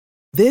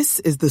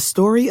This is the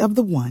story of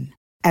the one.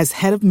 As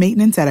head of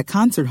maintenance at a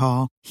concert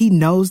hall, he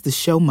knows the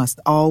show must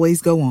always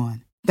go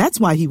on. That's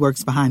why he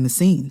works behind the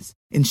scenes,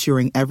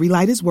 ensuring every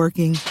light is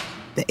working,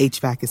 the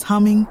HVAC is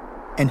humming,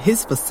 and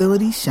his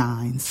facility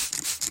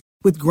shines.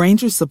 With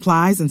Grainger's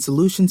supplies and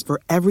solutions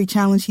for every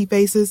challenge he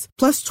faces,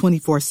 plus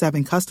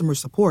 24/7 customer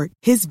support,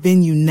 his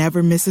venue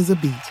never misses a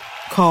beat.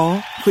 Call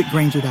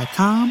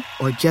quickgrainger.com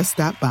or just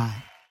stop by.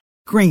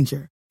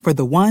 Grainger, for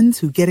the ones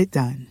who get it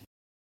done.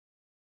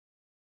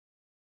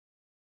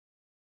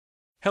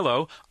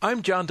 Hello,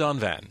 I'm John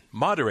Donvan,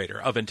 moderator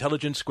of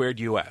Intelligence Squared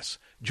US.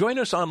 Join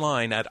us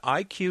online at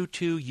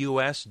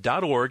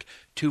iq2us.org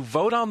to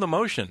vote on the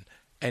motion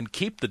and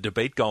keep the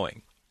debate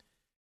going.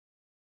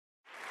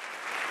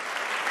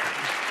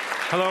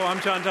 Hello,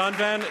 I'm John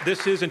Donvan.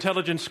 This is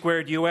Intelligence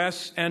Squared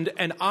US, and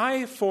an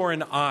eye for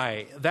an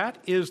eye. That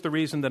is the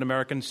reason that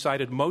Americans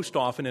cited most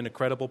often in a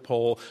credible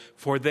poll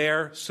for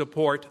their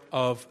support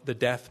of the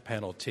death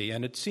penalty.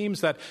 And it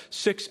seems that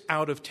 6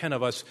 out of 10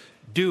 of us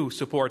do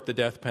support the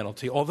death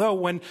penalty. Although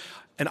when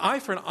an eye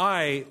for an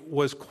eye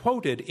was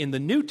quoted in the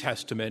New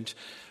Testament,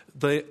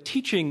 the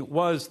teaching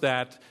was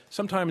that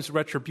sometimes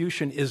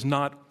retribution is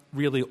not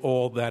really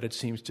all that it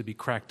seems to be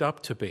cracked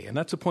up to be. And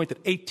that's a point that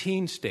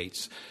 18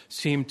 states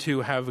seem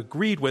to have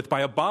agreed with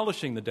by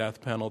abolishing the death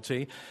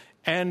penalty,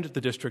 and the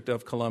District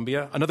of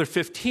Columbia. Another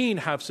 15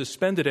 have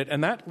suspended it,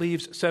 and that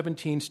leaves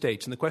 17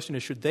 states. And the question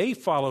is, should they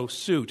follow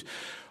suit?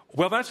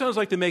 Well, that sounds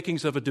like the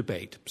makings of a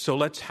debate, so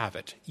let's have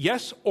it.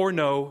 Yes or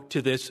no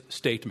to this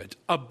statement: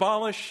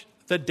 abolish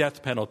the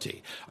death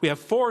penalty. We have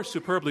 4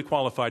 superbly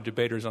qualified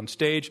debaters on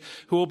stage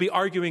who will be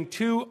arguing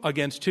 2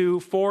 against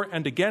 2, for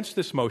and against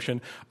this motion: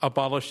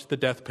 abolish the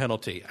death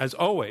penalty. As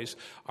always,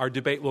 our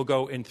debate will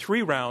go in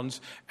 3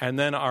 rounds, and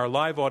then our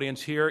live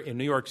audience here in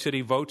New York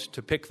City votes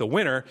to pick the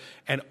winner,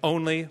 and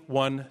only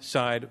one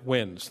side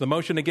wins. The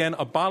motion again: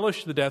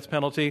 abolish the death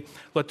penalty.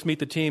 Let's meet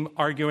the team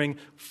arguing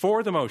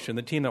for the motion,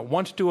 the team that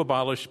wants to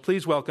abolish.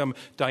 Please welcome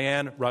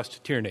Dianne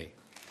Rust Tierney.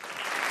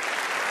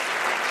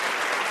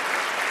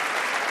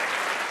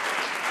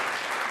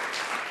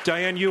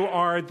 Dianne, you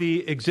are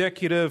the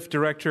executive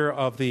director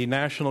of the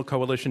National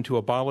Coalition to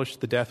Abolish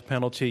the Death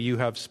Penalty. You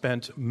have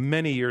spent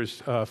many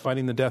years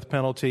fighting the death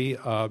penalty,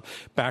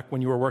 back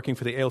when you were working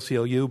for the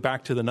ACLU,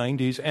 back to the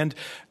 90s. And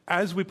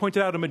as we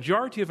pointed out, a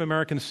majority of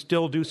Americans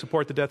still do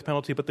support the death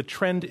penalty, but the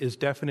trend is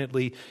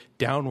definitely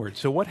downward.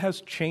 So what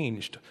has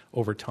changed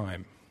over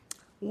time?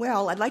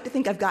 Well, I'd like to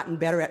think I've gotten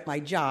better at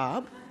my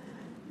job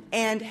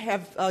and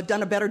have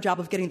done a better job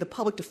of getting the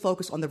public to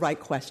focus on the right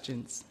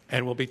questions.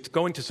 And we'll be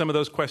going to some of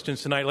those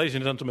questions tonight. Ladies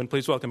and gentlemen,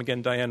 please welcome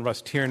again Dianne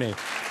Rust Tierney.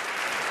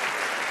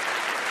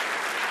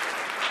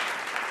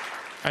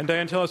 And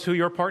Dianne, tell us who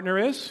your partner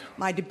is.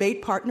 My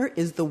debate partner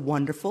is the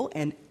wonderful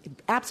and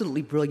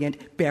absolutely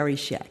brilliant Barry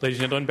Scheck. Ladies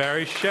and gentlemen,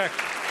 Barry Scheck.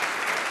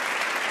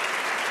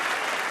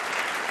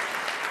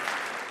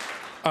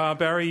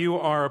 Barry, you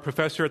are a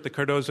professor at the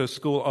Cardozo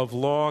School of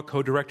Law,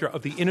 co-director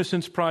of the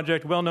Innocence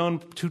Project, well known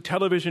to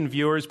television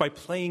viewers by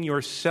playing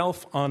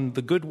yourself on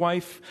The Good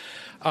Wife.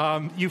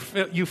 You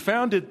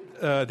founded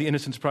the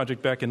Innocence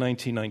Project back in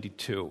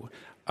 1992.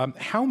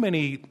 How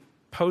many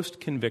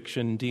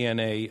post-conviction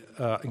DNA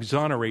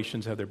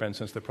exonerations have there been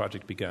since the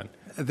project began?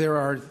 There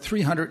are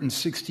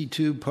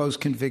 362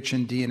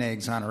 post-conviction DNA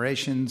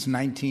exonerations,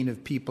 19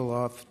 of people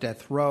off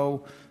death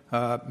row,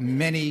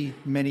 many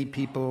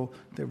people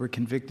that were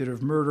convicted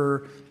of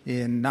murder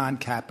in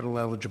non-capital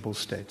eligible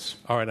states.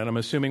 All right, and I'm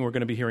assuming we're going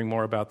to be hearing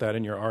more about that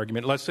in your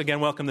argument. Let's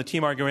again welcome the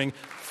team arguing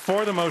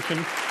for the motion,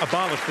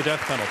 abolish the death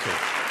penalty.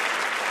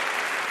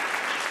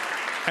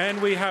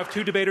 And we have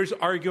 2 debaters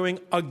arguing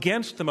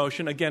against the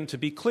motion. Again, to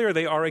be clear,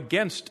 they are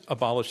against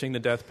abolishing the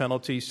death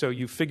penalty, so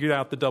you figured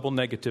out the double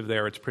negative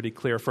there. It's pretty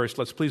clear. First,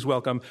 let's please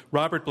welcome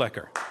Robert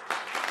Blecker.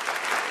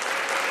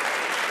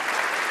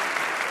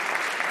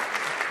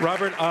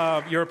 Robert,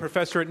 you're a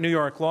professor at New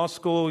York Law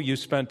School. You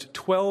spent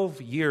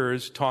 12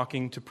 years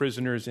talking to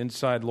prisoners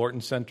inside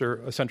Lorton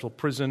Central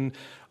Prison,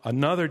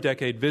 another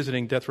decade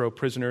visiting death row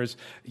prisoners.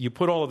 You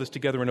put all of this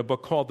together in a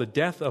book called The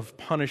Death of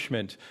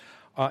Punishment.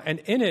 And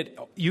in it,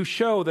 you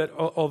show that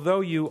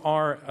although you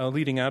are a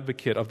leading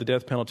advocate of the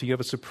death penalty, you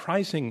have a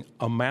surprising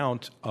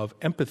amount of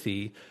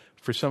empathy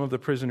for some of the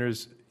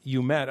prisoners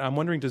you met. I'm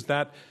wondering, did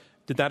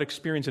that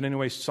experience in any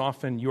way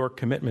soften your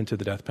commitment to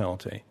the death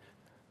penalty?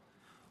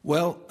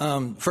 Well,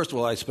 first of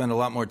all, I spend a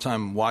lot more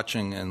time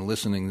watching and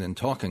listening than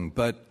talking.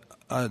 But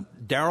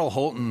Darrell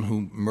Holton,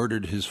 who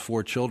murdered his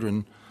 4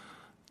 children,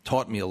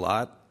 taught me a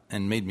lot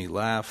and made me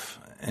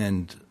laugh.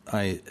 And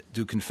I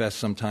do confess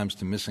sometimes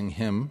to missing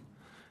him.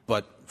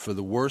 But for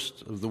the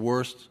worst of the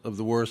worst of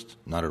the worst,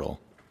 not at all.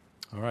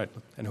 All right.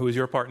 And who is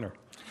your partner?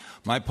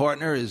 My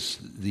partner is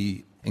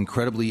the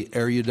incredibly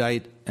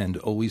erudite and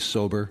always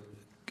sober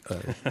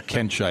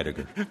Ken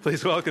Scheidegger.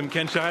 Please welcome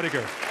Ken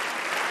Scheidegger.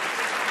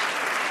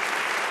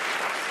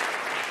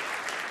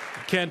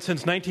 Ken,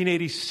 since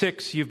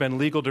 1986, you've been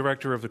legal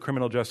director of the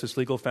Criminal Justice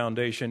Legal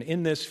Foundation.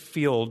 In this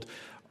field,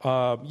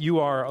 You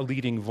are a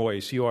leading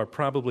voice. You are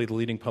probably the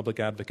leading public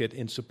advocate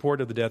in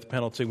support of the death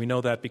penalty. We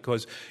know that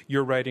because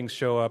your writings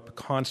show up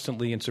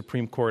constantly in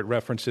Supreme Court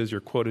references.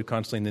 You're quoted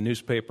constantly in the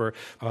newspaper.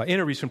 In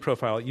a recent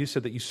profile, you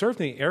said that you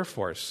served in the Air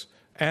Force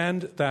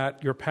and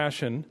that your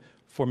passion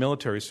for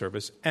military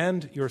service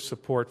and your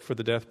support for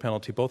the death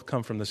penalty both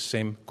come from the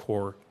same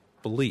core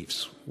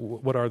beliefs.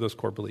 What are those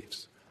core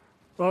beliefs?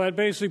 Well, that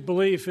basic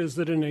belief is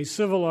that in a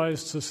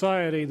civilized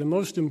society, the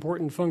most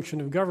important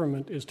function of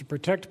government is to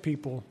protect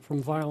people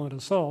from violent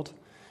assault,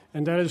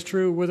 and that is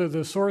true whether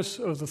the source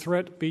of the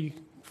threat be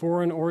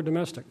foreign or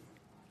domestic.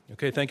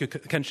 Okay, thank you,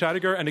 Ken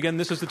Scheidegger. And again,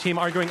 this is the team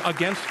arguing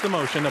against the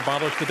motion,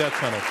 abolish the death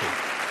penalty.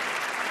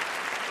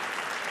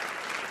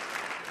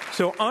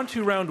 So on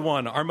to round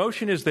one. Our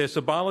motion is this: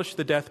 abolish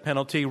the death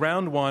penalty.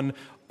 Round one,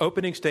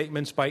 opening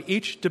statements by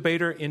each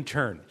debater in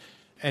turn.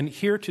 And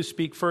here to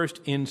speak first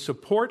in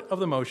support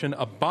of the motion,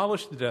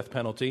 abolish the death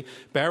penalty,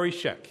 Barry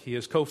Scheck. He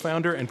is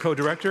co-founder and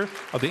co-director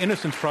of the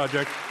Innocence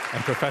Project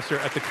and professor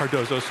at the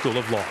Cardozo School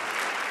of Law.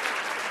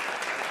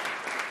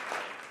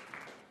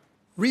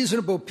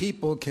 Reasonable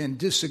people can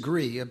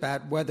disagree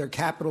about whether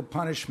capital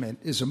punishment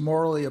is a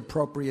morally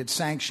appropriate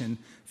sanction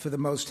for the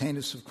most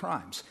heinous of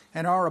crimes.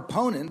 And our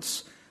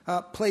opponents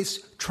place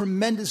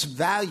tremendous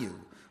value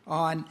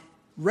on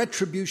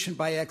retribution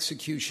by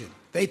execution.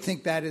 They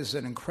think that is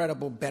an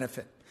incredible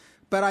benefit.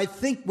 But I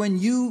think when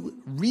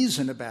you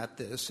reason about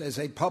this as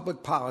a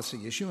public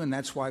policy issue, and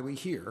that's why we're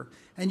here,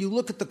 and you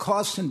look at the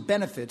costs and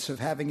benefits of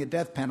having a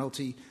death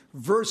penalty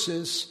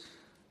versus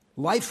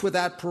life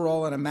without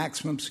parole in a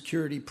maximum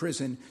security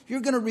prison,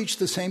 you're going to reach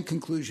the same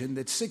conclusion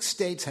that 6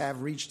 states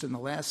have reached in the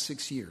last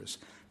 6 years.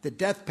 The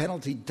death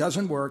penalty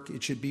doesn't work.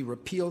 It should be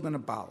repealed and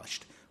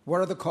abolished.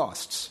 What are the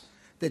costs?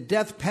 The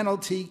death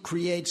penalty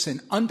creates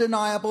an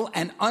undeniable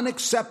and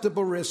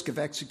unacceptable risk of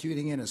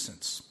executing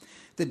innocents.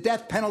 The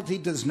death penalty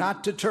does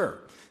not deter.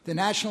 The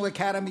National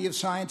Academy of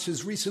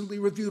Sciences recently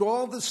reviewed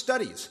all the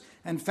studies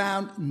and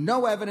found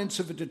no evidence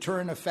of a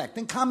deterrent effect.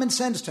 And common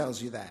sense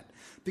tells you that,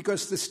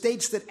 because the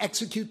states that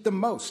execute the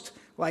most,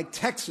 like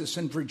Texas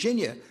and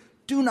Virginia,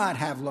 do not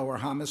have lower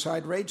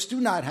homicide rates,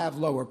 do not have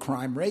lower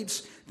crime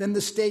rates than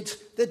the states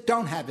that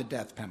don't have a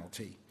death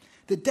penalty.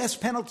 The death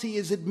penalty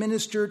is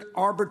administered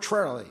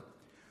arbitrarily.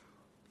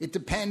 It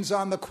depends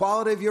on the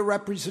quality of your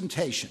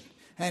representation,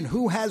 and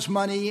who has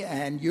money,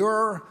 and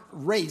your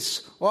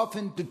race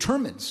often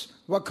determines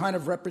what kind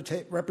of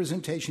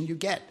representation you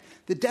get.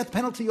 The death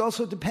penalty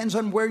also depends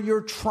on where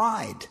you're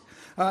tried.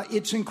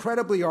 It's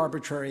incredibly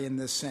arbitrary in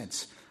this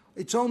sense.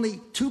 It's only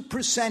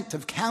 2%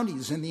 of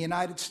counties in the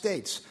United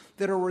States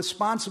that are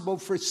responsible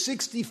for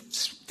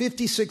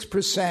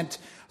 56%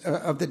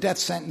 of the death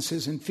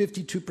sentences and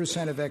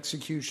 52% of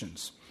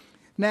executions.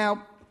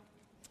 Now,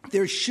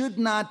 there should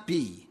not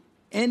be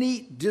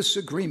any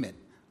disagreement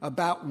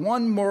about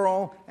one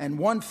moral and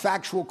one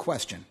factual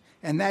question,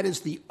 and that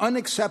is the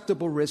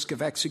unacceptable risk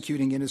of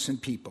executing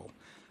innocent people.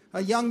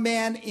 A young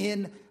man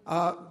in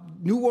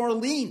New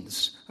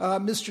Orleans,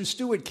 Mr.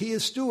 Stewart, Kia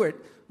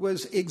Stewart,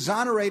 was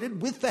exonerated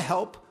with the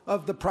help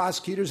of the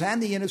prosecutors and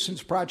the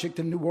Innocence Project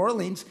in New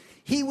Orleans.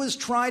 He was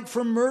tried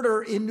for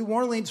murder in New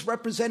Orleans,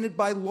 represented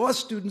by law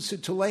students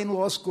at Tulane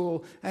Law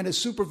School and a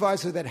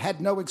supervisor that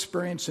had no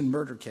experience in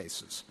murder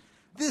cases.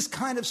 This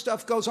kind of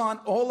stuff goes on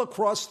all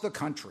across the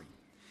country,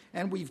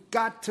 and we've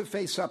got to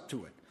face up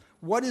to it.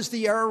 What is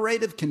the error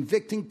rate of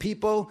convicting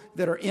people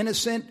that are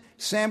innocent?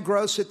 Sam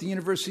Gross at the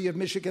University of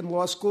Michigan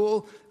Law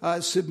School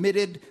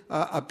submitted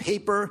a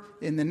paper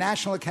in the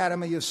National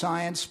Academy of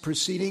Science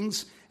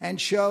proceedings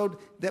and showed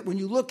that when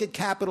you look at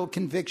capital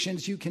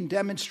convictions, you can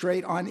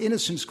demonstrate on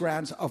innocence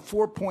grounds a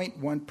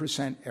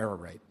 4.1% error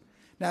rate.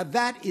 Now,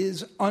 that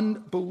is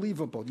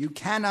unbelievable. You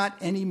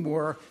cannot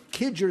anymore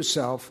kid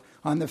yourself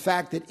on the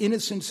fact that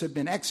innocents have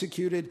been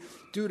executed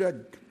due to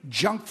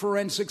junk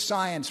forensic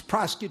science,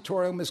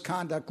 prosecutorial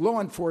misconduct, law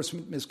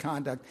enforcement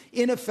misconduct,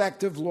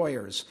 ineffective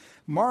lawyers.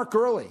 Mark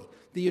Earley,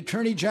 the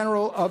Attorney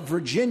General of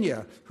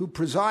Virginia, who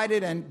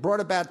presided and brought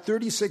about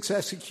 36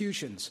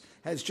 executions,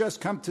 has just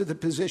come to the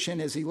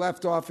position as he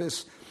left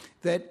office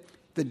that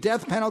the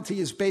death penalty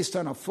is based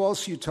on a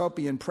false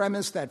utopian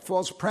premise. That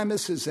false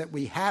premise is that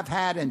we have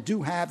had and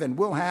do have and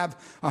will have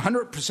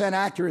 100%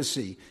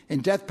 accuracy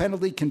in death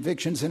penalty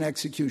convictions and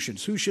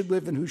executions. Who should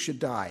live and who should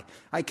die?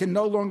 I can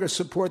no longer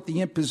support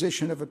the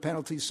imposition of a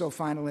penalty so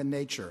final in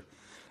nature,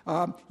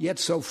 yet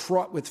so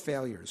fraught with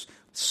failures.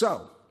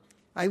 So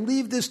I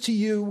leave this to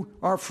you.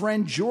 Our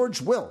friend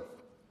George Will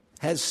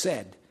has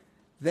said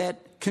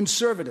that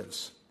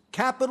conservatives,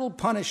 capital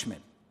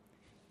punishment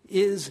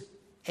is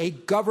a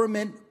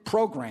government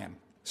program,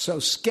 so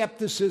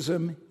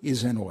skepticism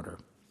is in order.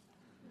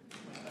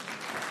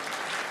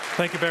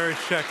 Thank you, Barry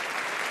Scheck.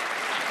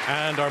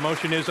 And our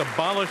motion is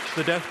abolish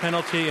the death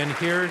penalty. And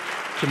here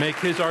to make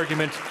his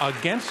argument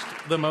against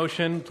the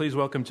motion, please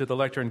welcome to the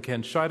lectern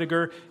Ken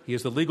Scheidegger. He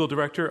is the legal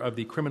director of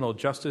the Criminal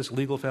Justice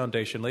Legal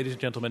Foundation. Ladies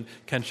and gentlemen,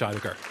 Ken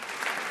Scheidegger.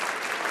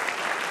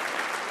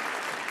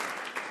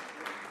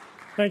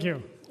 Thank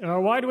you.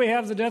 Why do we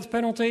have the death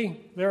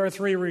penalty? There are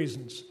 3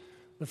 reasons.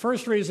 The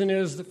first reason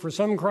is that for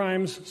some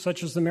crimes,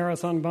 such as the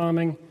Marathon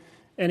bombing,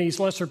 any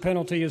lesser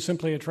penalty is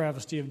simply a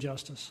travesty of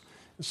justice.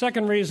 The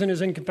second reason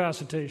is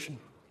incapacitation.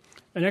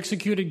 An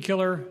executed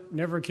killer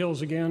never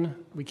kills again.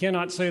 We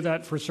cannot say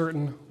that for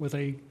certain with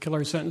a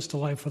killer sentenced to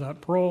life without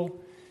parole.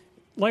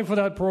 Life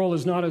without parole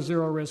is not a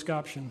zero-risk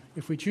option.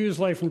 If we choose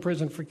life in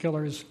prison for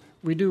killers,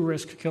 we do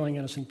risk killing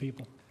innocent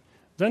people.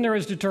 Then there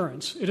is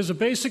deterrence. It is a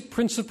basic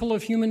principle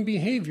of human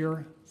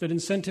behavior that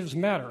incentives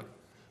matter,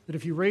 that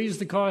if you raise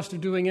the cost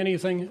of doing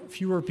anything,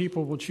 fewer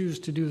people will choose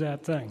to do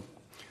that thing.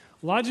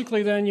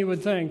 Logically, then, you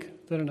would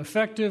think that an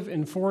effective,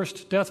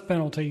 enforced death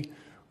penalty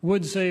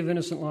would save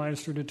innocent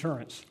lives through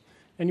deterrence.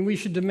 And we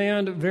should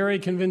demand very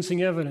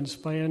convincing evidence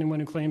by anyone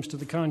who claims to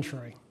the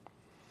contrary.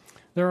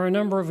 There are a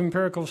number of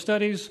empirical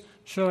studies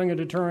showing a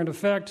deterrent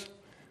effect,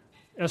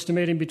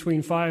 estimating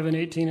between 5 and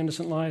 18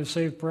 innocent lives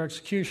saved per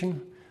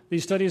execution.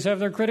 These studies have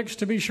their critics,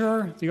 to be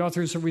sure. The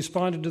authors have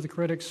responded to the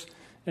critics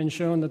and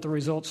shown that the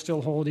results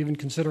still hold, even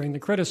considering the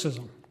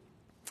criticism.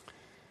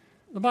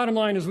 The bottom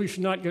line is we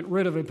should not get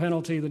rid of a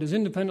penalty that is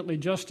independently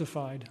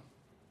justified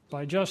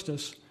by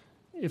justice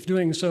if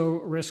doing so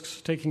risks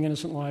taking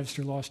innocent lives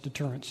through lost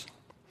deterrence.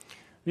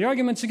 The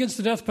arguments against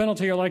the death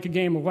penalty are like a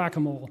game of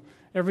whack-a-mole.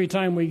 Every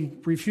time we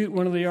refute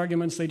one of the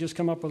arguments, they just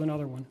come up with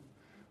another one.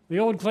 The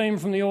old claim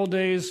from the old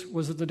days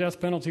was that the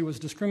death penalty was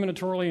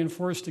discriminatorily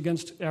enforced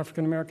against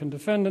African-American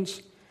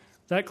defendants.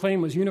 That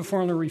claim was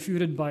uniformly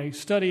refuted by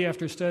study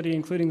after study,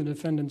 including the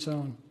defendant's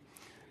own.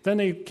 Then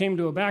they came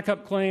to a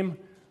backup claim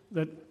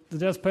that the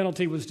death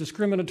penalty was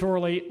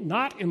discriminatorily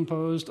not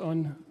imposed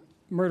on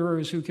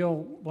murderers who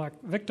kill black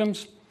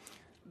victims.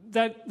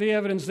 That the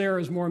evidence there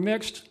is more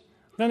mixed.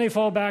 Then they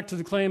fall back to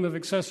the claim of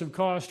excessive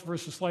cost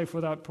versus life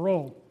without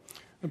parole.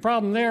 The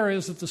problem there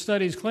is that the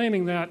studies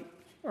claiming that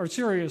are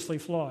seriously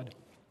flawed.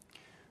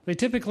 They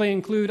typically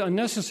include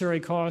unnecessary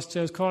costs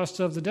as costs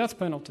of the death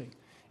penalty.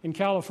 In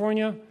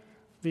California,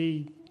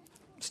 the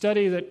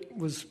study that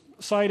was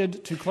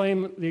cited to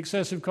claim the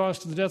excessive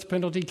cost of the death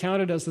penalty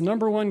counted as the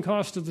number one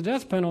cost of the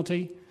death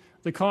penalty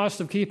the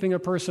cost of keeping a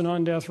person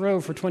on death row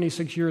for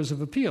 26 years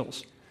of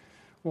appeals.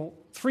 Well,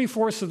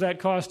 3/4 of that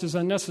cost is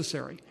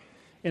unnecessary.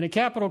 In a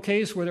capital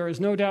case where there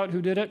is no doubt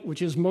who did it,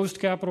 which is most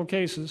capital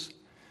cases,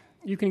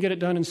 you can get it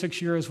done in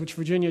 6 years, which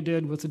Virginia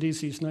did with the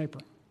D.C. sniper.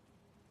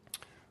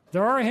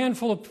 There are a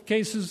handful of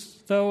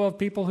cases, though, of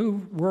people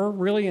who were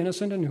really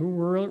innocent and who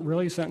were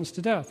really sentenced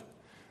to death.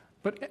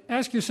 But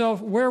ask yourself,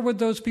 where would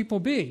those people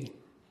be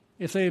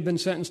if they had been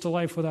sentenced to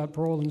life without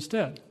parole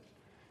instead?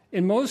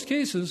 In most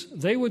cases,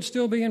 they would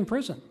still be in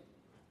prison,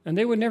 and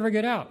they would never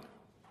get out,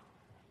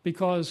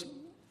 because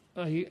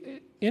an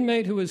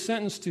inmate who is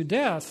sentenced to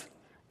death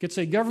gets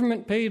a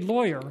government-paid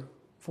lawyer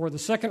for the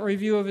second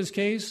review of his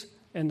case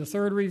and the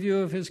third review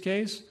of his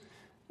case,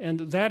 and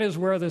that is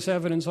where this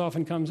evidence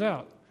often comes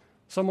out.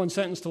 Someone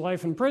sentenced to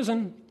life in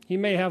prison, he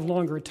may have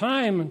longer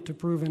time to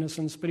prove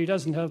innocence, but he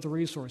doesn't have the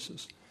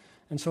resources.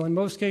 And so in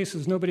most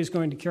cases, nobody's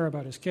going to care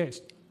about his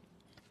case.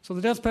 So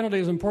the death penalty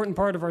is an important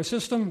part of our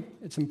system.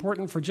 It's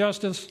important for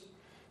justice.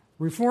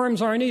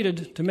 Reforms are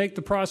needed to make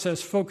the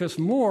process focus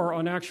more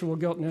on actual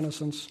guilt and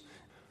innocence.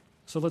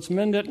 So let's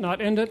mend it,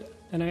 not end it,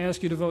 and I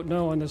ask you to vote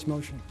no on this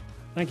motion.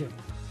 Thank you.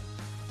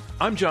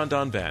 I'm John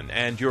Donvan,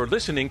 and you're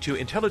listening to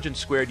Intelligence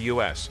Squared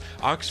US,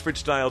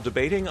 Oxford-style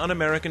debating on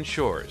American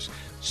shores.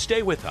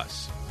 Stay with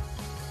us.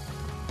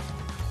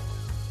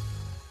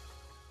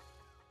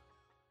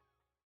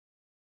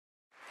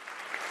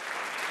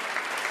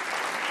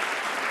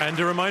 And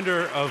a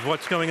reminder of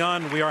what's going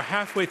on. We are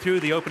halfway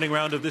through the opening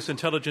round of this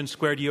Intelligence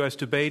Squared U.S.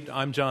 debate.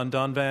 I'm John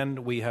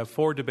Donvan. We have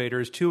 4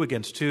 debaters, 2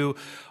 against 2,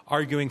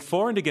 arguing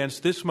for and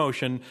against this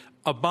motion,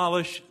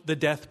 abolish the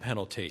death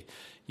penalty.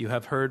 You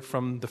have heard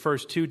from the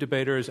first 2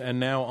 debaters, and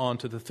now on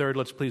to the third.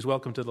 Let's please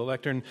welcome to the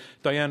lectern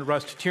Dianne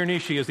Rust Tierney.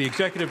 She is the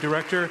Executive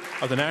Director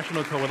of the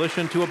National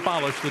Coalition to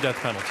Abolish the Death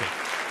Penalty.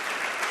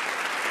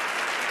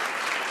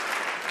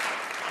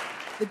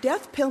 The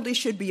death penalty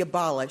should be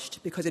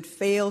abolished because it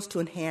fails to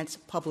enhance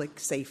public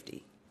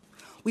safety.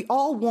 We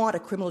all want a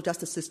criminal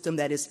justice system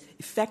that is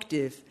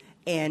effective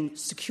and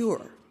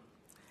secure,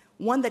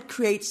 one that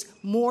creates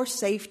more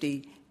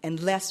safety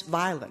and less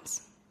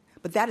violence.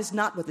 But that is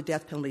not what the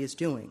death penalty is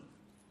doing.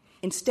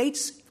 In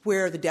states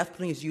where the death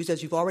penalty is used,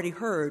 as you've already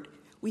heard,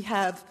 we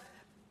have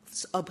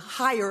a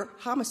higher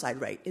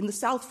homicide rate. In the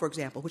South, for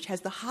example, which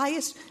has the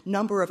highest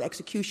number of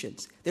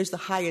executions, there's the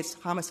highest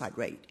homicide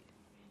rate.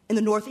 In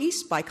the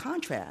Northeast, by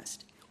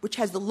contrast, which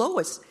has the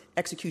lowest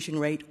execution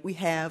rate, we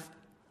have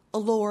a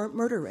lower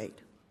murder rate.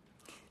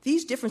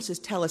 These differences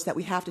tell us that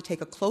we have to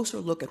take a closer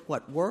look at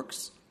what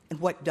works and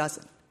what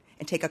doesn't,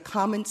 and take a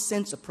common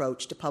sense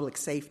approach to public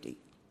safety.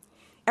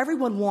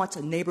 Everyone wants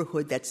a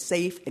neighborhood that's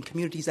safe and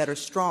communities that are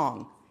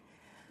strong.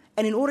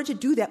 And in order to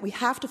do that, we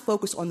have to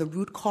focus on the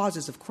root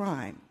causes of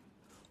crime.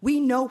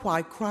 We know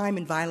why crime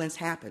and violence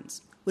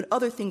happens when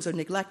other things are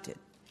neglected.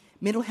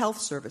 Mental health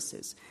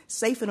services,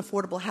 safe and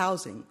affordable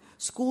housing,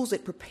 schools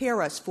that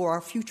prepare us for our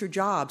future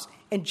jobs,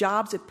 and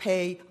jobs that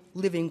pay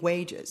living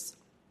wages.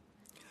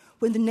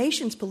 When the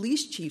nation's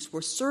police chiefs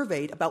were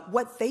surveyed about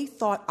what they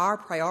thought our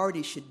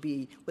priorities should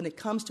be when it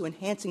comes to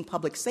enhancing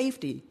public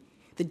safety,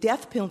 the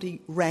death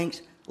penalty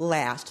ranked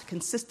last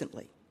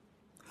consistently.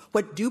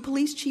 What do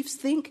police chiefs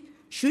think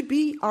should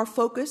be our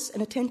focus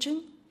and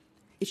attention?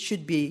 It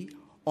should be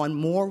on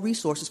more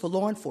resources for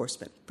law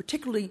enforcement,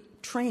 particularly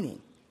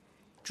training,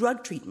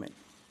 drug treatment,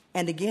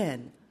 and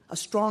again, a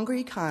stronger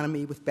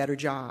economy with better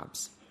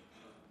jobs.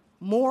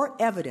 More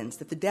evidence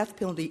that the death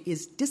penalty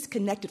is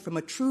disconnected from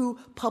a true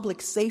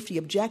public safety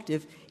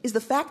objective is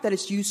the fact that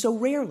it's used so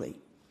rarely.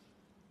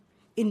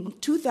 In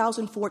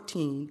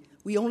 2014,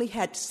 we only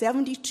had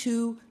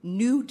 72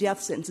 new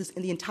death sentences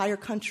in the entire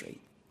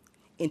country.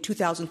 In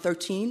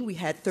 2013, we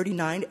had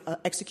 39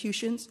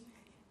 executions.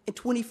 In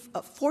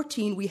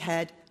 2014, we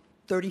had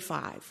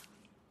 35.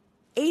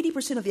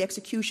 80% of the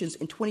executions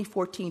in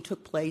 2014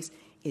 took place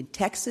in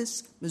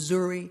Texas,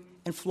 Missouri,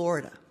 and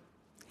Florida.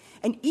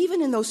 And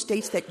even in those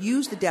states that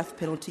use the death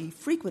penalty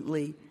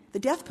frequently, the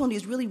death penalty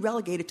is really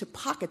relegated to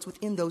pockets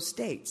within those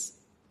states.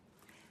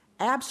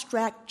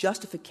 Abstract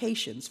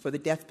justifications for the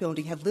death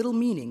penalty have little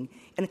meaning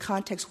in a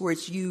context where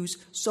it's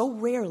used so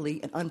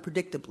rarely and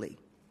unpredictably.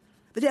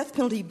 The death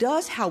penalty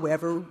does,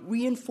 however,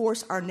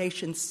 reinforce our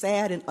nation's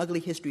sad and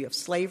ugly history of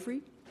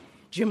slavery,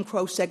 Jim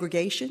Crow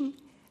segregation,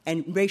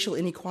 and racial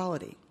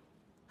inequality.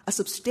 A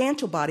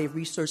substantial body of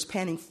research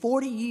spanning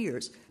 40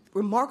 years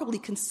remarkably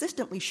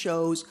consistently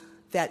shows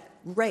that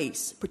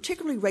race,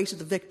 particularly race of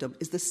the victim,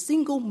 is the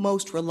single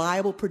most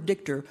reliable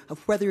predictor of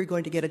whether you're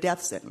going to get a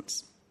death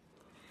sentence.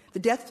 The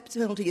death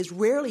penalty is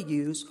rarely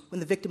used when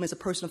the victim is a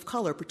person of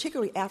color,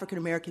 particularly African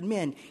American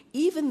men,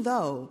 even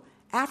though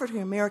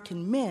African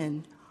American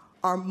men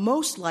are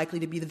most likely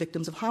to be the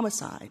victims of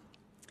homicide.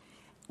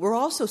 We're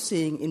also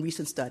seeing in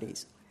recent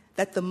studies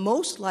that the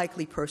most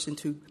likely person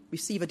to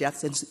receive a death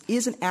sentence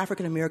is an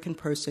African American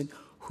person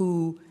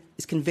who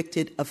is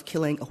convicted of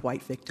killing a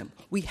white victim.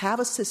 We have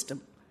a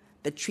system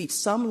that treats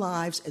some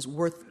lives as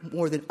worth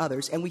more than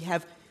others, and we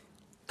have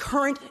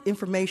current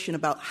information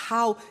about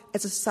how,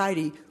 as a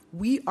society,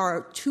 we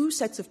are two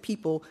sets of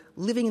people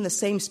living in the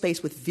same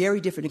space with very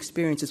different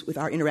experiences with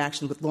our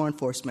interaction with law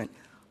enforcement.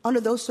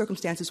 Under those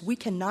circumstances, we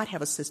cannot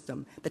have a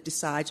system that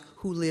decides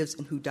who lives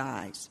and who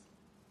dies.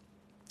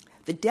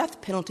 The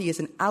death penalty is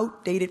an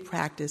outdated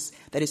practice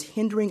that is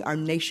hindering our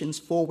nation's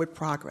forward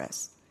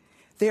progress.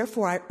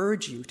 Therefore, I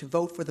urge you to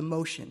vote for the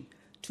motion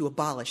to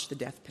abolish the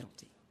death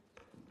penalty.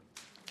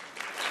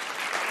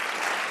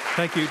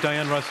 Thank you,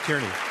 Dianne Russ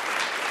Tierney.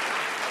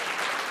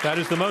 That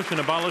is the motion,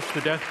 abolish the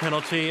death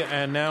penalty.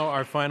 And now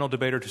our final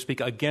debater to speak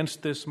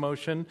against this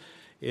motion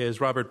is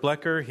Robert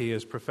Blecker. He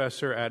is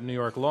professor at New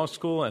York Law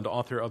School and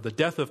author of The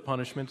Death of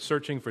Punishment,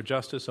 Searching for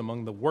Justice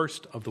Among the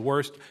Worst of the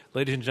Worst.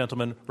 Ladies and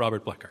gentlemen,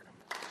 Robert Blecker.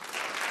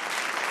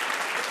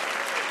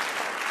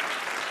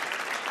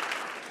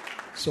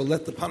 So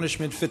let the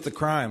punishment fit the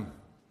crime.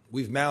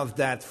 We've mouthed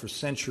that for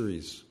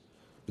centuries.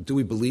 But do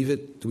we believe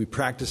it? Do we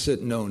practice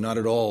it? No, not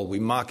at all. We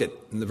mock it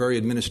in the very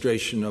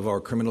administration of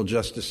our criminal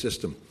justice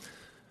system.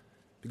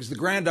 Because the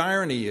grand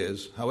irony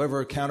is,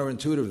 however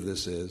counterintuitive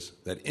this is,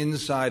 that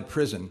inside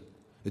prison,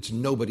 it's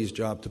nobody's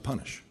job to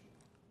punish.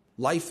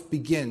 Life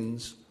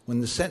begins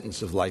when the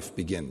sentence of life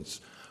begins.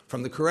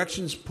 From the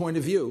corrections point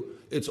of view,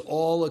 it's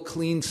all a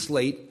clean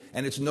slate,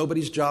 and it's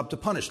nobody's job to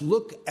punish.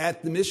 Look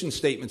at the mission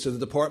statements of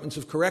the Departments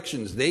of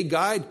Corrections. They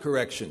guide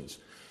corrections.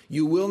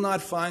 You will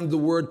not find the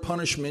word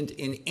punishment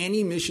in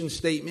any mission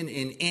statement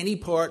in any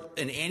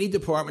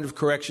Department of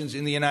Corrections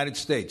in the United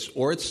States,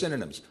 or its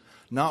synonyms.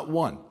 Not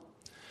one.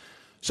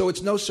 So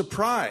it's no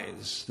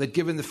surprise that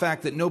given the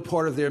fact that no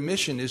part of their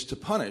mission is to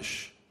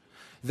punish,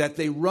 that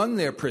they run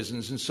their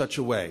prisons in such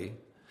a way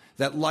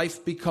that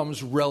life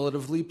becomes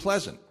relatively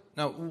pleasant.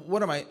 Now,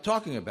 what am I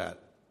talking about?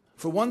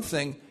 For one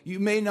thing, you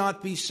may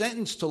not be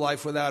sentenced to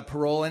life without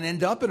parole and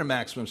end up in a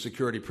maximum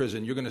security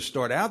prison. You're going to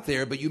start out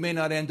there, but you may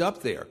not end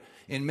up there.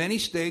 In many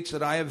states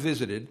that I have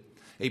visited,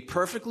 a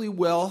perfectly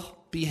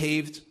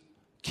well-behaved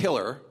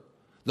killer,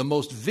 the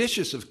most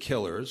vicious of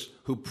killers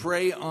who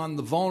prey on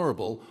the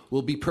vulnerable,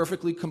 will be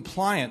perfectly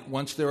compliant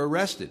once they're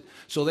arrested.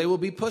 So they will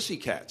be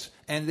pussycats,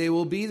 and they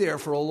will be there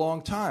for a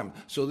long time.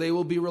 So they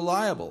will be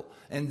reliable.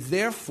 And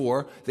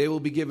therefore, they will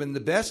be given the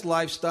best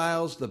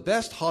lifestyles, the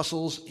best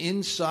hustles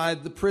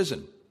inside the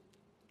prison.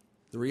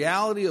 The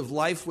reality of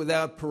life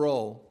without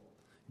parole,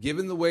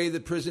 given the way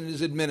that prison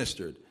is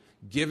administered,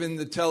 given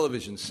the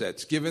television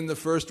sets, given the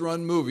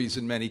first-run movies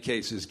in many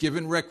cases,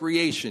 given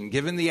recreation,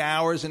 given the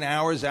hours and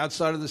hours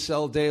outside of the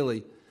cell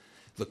daily,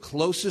 the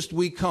closest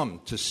we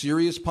come to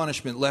serious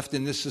punishment left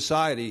in this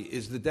society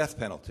is the death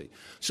penalty.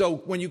 So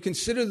when you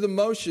consider the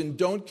motion,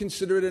 don't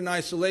consider it in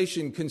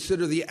isolation.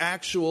 Consider the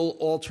actual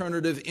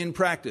alternative in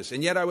practice.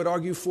 And yet I would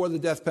argue for the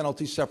death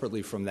penalty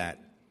separately from that.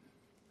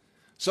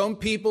 Some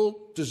people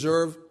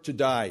deserve to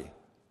die,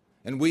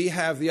 and we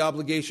have the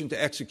obligation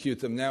to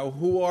execute them. Now,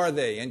 who are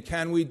they, and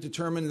can we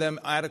determine them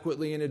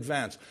adequately in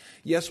advance?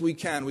 Yes, we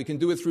can. We can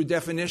do it through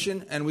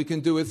definition, and we can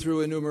do it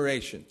through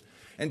enumeration.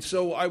 And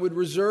so I would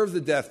reserve the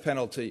death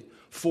penalty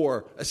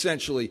for,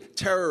 essentially,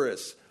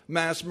 terrorists,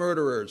 mass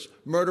murderers,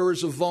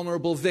 murderers of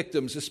vulnerable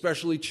victims,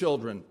 especially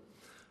children,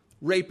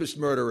 rapist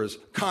murderers,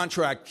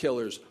 contract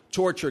killers,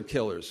 torture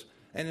killers.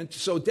 And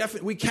so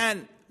definitely we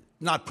can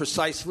not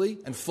precisely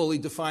and fully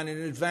define it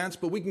in advance,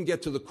 but we can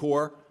get to the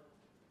core.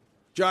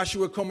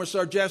 Joshua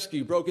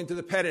Komisarjevsky broke into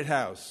the Pettit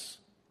house,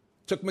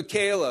 took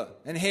Michaela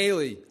and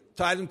Haley,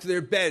 tied them to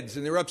their beds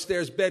in their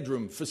upstairs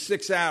bedroom for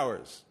 6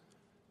 hours,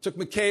 took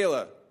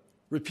Michaela,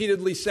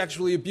 repeatedly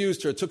sexually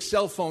abused her, took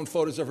cell phone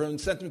photos of her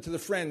and sent them to the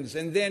friends,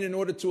 and then, in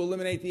order to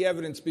eliminate the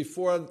evidence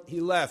before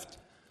he left,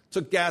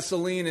 took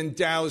gasoline and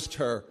doused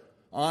her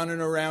on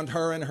and around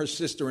her and her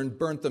sister and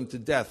burnt them to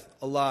death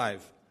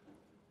alive.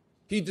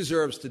 He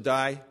deserves to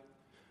die.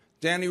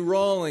 Danny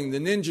Rawling, the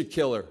ninja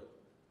killer,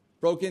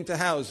 broke into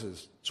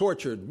houses,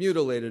 tortured,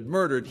 mutilated,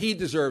 murdered. He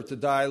deserved to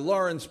die.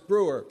 Lawrence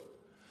Brewer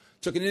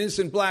took an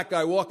innocent black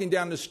guy walking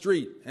down the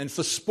street, and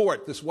for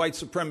sport, this white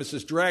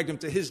supremacist dragged him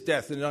to his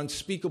death in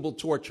unspeakable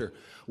torture.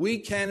 We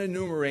can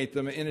enumerate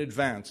them in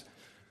advance.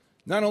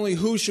 Not only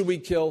who should we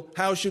kill,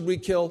 how should we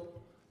kill?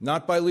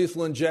 Not by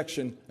lethal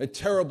injection, a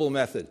terrible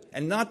method,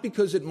 and not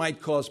because it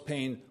might cause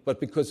pain, but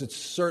because it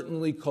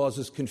certainly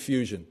causes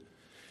confusion.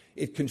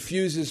 It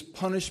confuses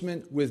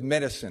punishment with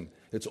medicine.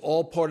 It's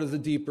all part of the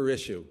deeper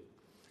issue.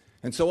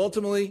 And so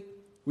ultimately,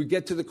 we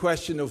get to the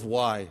question of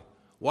why.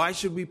 Why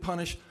should we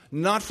punish?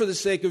 Not for the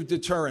sake of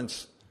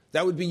deterrence.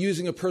 That would be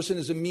using a person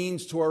as a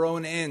means to our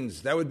own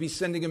ends. That would be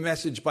sending a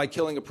message by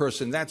killing a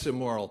person. That's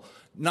immoral.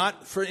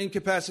 Not for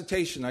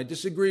incapacitation. I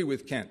disagree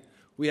with Kent.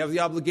 We have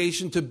the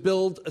obligation to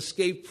build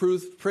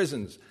escape-proof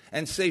prisons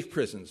and safe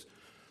prisons.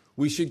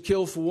 We should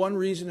kill for one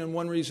reason and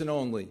one reason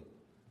only.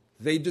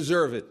 They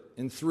deserve it,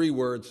 in 3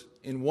 words,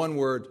 in 1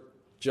 word,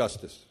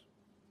 justice.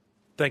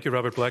 Thank you,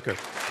 Robert Blecker.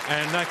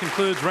 And that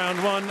concludes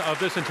round 1 of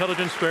this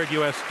Intelligence Squared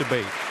U.S.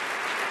 debate,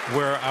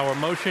 where our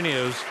motion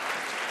is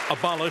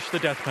abolish the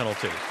death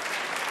penalty.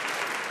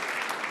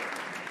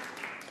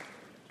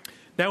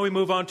 Now we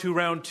move on to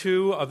round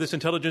 2 of this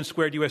Intelligence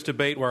Squared U.S.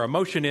 debate, where our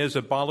motion is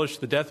abolish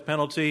the death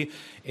penalty.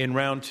 In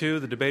round 2,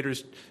 the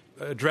debaters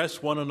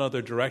address one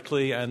another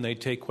directly, and they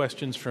take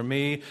questions from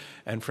me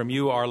and from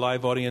you, our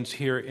live audience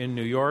here in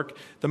New York.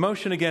 The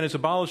motion, again, is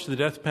abolish the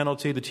death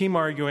penalty. The team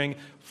arguing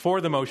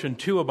for the motion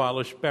to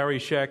abolish, Barry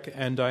Scheck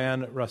and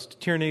Dianne Rust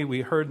Tierney.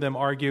 We heard them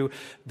argue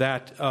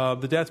that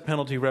the death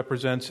penalty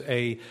represents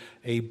a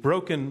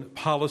broken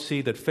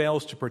policy that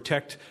fails to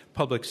protect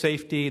public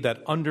safety,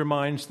 that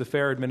undermines the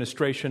fair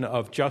administration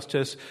of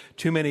justice.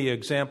 Too many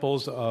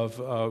examples of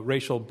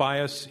racial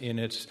bias in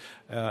its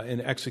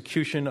in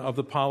execution of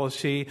the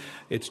policy.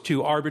 It's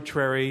too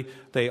arbitrary.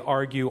 They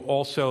argue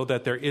also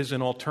that there is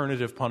an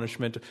alternative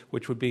punishment,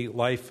 which would be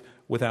life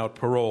without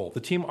parole. The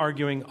team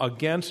arguing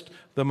against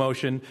the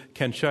motion,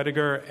 Ken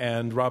Scheidegger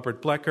and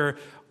Robert Blecker,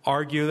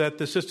 argue that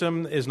the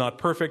system is not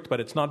perfect, but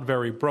it's not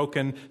very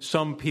broken.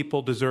 Some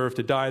people deserve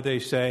to die, they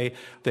say.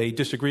 They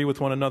disagree with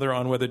one another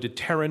on whether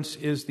deterrence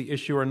is the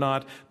issue or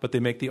not, but they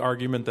make the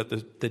argument that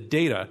the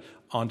data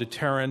on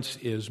deterrence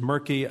is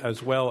murky,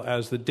 as well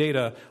as the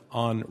data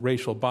on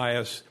racial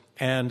bias,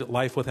 and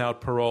life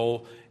without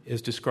parole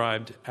is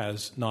described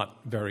as not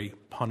very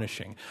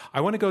punishing.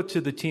 I want to go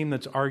to the team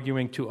that's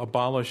arguing to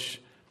abolish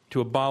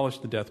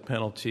the death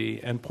penalty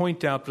and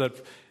point out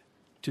that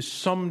to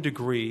some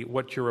degree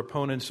what your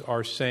opponents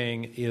are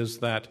saying is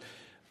that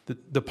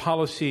the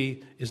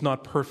policy is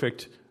not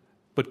perfect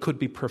but could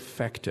be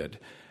perfected.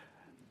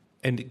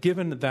 And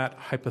given that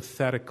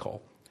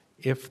hypothetical,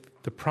 if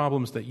the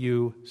problems that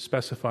you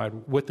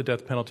specified with the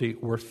death penalty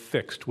were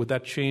fixed, would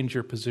that change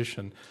your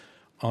position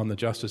on the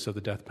justice of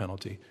the death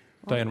penalty?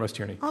 Dianne Rust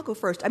Tierney. I'll go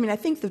first. I mean, I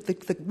think that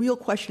the real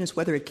question is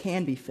whether it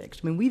can be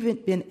fixed. I mean,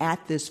 we've been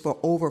at this for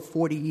over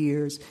 40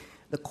 years.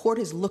 The court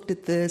has looked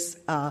at this,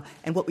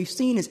 and what we've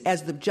seen is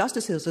as the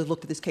justices have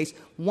looked at this case,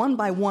 one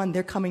by one,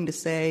 they're coming to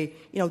say,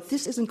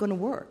 this isn't going to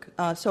work.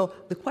 So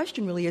the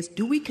question really is,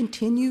 do we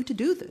continue to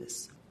do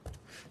this?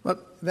 Well,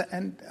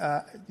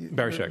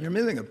 you're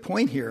missing a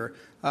point here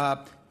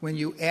when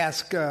you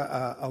ask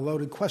a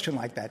loaded question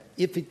like that,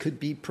 if it could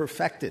be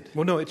perfected.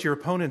 Well, no, it's your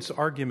opponent's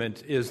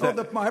argument is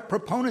that... my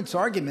proponent's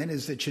argument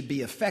is that it should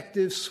be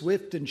effective,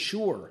 swift, and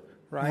sure.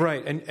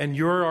 Right, and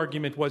your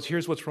argument was,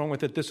 here's what's wrong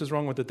with it, this is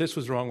wrong with it, this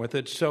was wrong with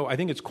it. So I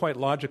think it's quite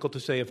logical to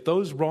say if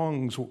those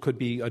wrongs could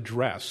be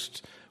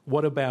addressed,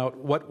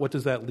 what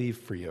does that leave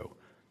for you?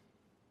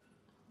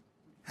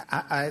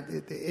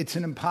 It's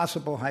an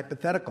impossible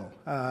hypothetical.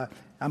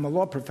 I'm a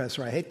law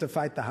professor. I hate to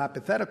fight the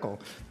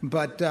hypothetical,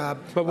 but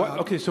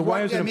okay. So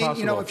why is it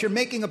impossible? If you're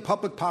making a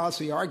public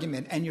policy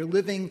argument and you're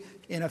living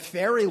in a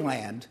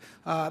fairyland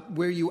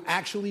where you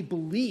actually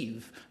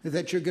believe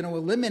that you're going to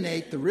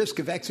eliminate the risk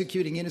of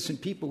executing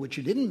innocent people, which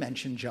you didn't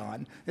mention,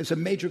 John, as a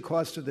major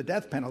cost of the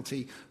death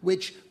penalty,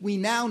 which we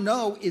now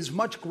know is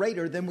much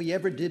greater than we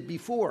ever did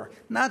before,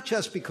 not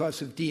just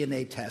because of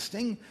DNA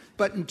testing,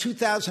 but in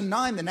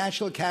 2009, the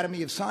National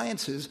Academy of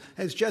Sciences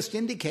has just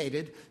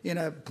indicated in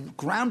a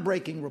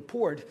groundbreaking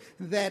report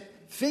that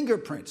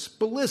fingerprints,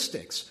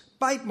 ballistics,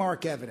 bite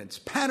mark evidence,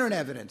 pattern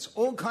evidence,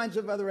 all kinds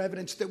of other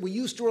evidence that we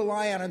used to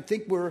rely on and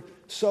think we're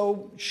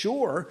so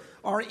sure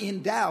are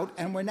in doubt,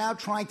 and we're now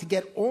trying to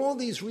get all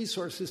these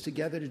resources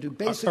together to do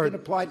basic and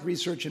applied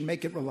research and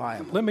make it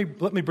reliable. Let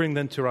me bring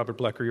then to Robert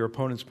Blecker, your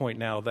opponent's point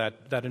now,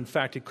 that in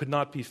fact it could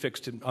not be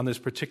fixed on this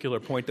particular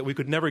point, that we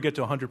could never get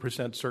to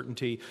 100%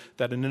 certainty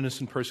that an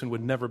innocent person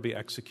would never be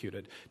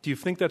executed. Do you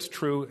think that's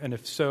true? And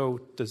if so,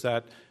 does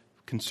that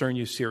concern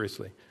you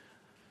seriously?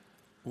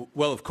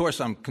 Well, of course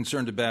I'm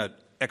concerned about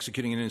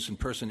executing an innocent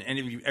person.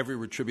 Every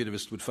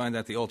retributivist would find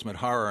that the ultimate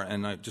horror,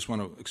 and I just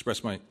want to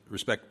express my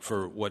respect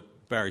for what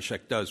Barry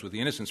Scheck does with the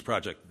Innocence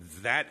Project.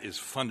 That is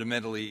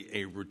fundamentally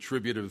a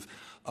retributive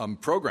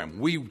program.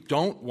 We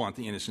don't want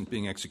the innocent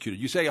being executed.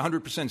 You say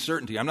 100%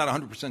 certainty. I'm not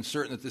 100%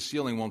 certain that this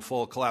ceiling won't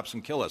fall, collapse,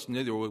 and kill us.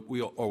 Neither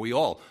are we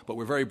all, but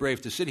we're very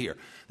brave to sit here.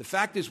 The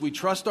fact is we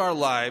trust our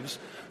lives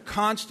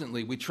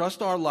constantly. We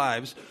trust our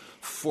lives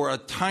for a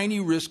tiny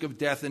risk of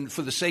death, and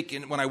for the sake,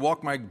 when I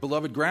walk my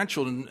beloved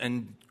grandchildren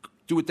and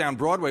do it down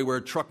Broadway where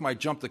a truck might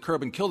jump the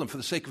curb and kill them for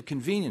the sake of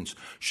convenience.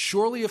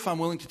 Surely if I'm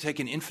willing to take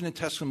an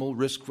infinitesimal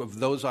risk of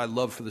those I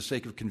love for the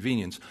sake of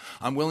convenience,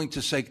 I'm willing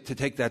to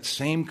take that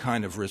same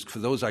kind of risk for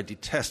those I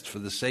detest for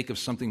the sake of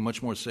something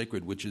much more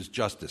sacred, which is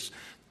justice.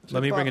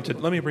 Let me bring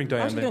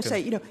Diane. I was going to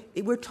say,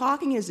 we're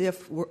talking as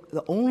if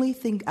the only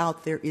thing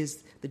out there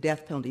is the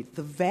death penalty.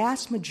 The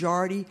vast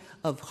majority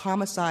of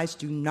homicides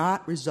do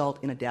not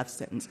result in a death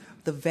sentence.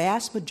 The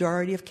vast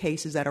majority of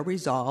cases that are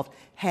resolved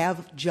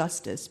have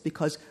justice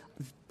because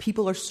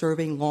people are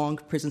serving long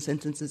prison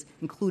sentences,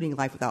 including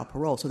life without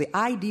parole. So the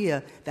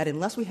idea that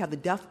unless we have the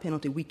death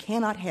penalty, we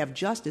cannot have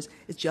justice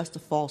is just a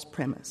false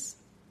premise.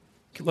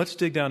 Let's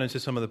dig down into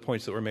some of the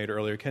points that were made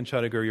earlier. Ken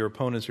Scheidegger, your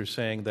opponents are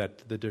saying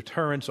that the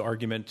deterrence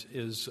argument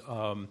is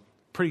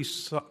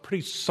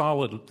pretty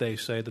solid. They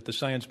say that the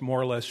science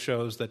more or less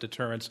shows that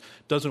deterrence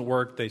doesn't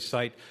work. They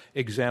cite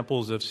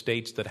examples of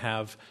states that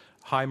have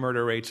high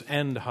murder rates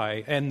and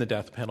the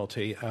death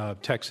penalty.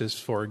 Texas,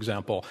 for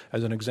example,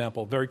 as an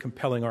example. Very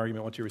compelling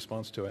argument. What's your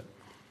response to it?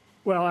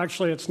 Well,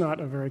 actually, it's not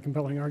a very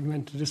compelling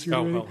argument to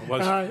disagree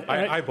with.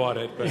 I bought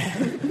it. But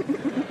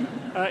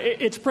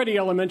it's pretty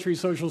elementary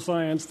social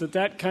science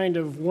that kind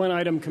of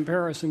one-item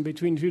comparison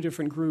between two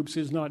different groups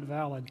is not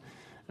valid.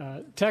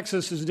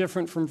 Texas is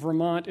different from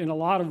Vermont in a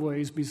lot of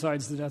ways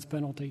besides the death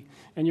penalty.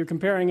 And you're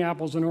comparing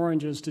apples and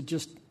oranges to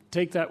just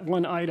take that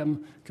one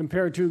item,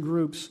 compare two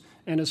groups,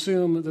 and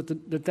assume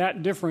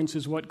that difference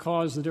is what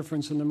caused the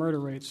difference in the murder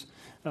rates.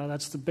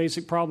 That's the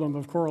basic problem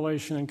of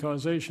correlation and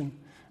causation.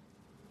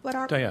 But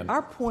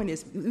our point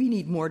is we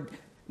need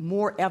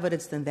more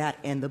evidence than that,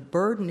 and the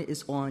burden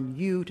is on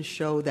you to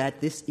show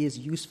that this is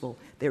useful.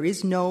 There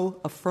is no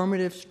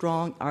affirmative,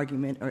 strong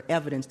argument or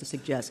evidence to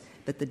suggest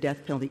that the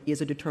death penalty is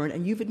a deterrent,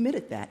 and you've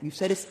admitted that. You've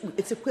said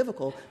it's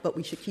equivocal, but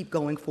we should keep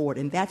going forward,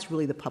 and that's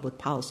really the public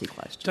policy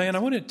question. Diane, I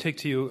want to take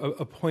to you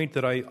a point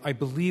that I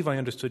believe I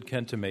understood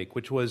Ken to make,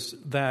 which was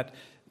that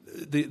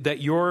that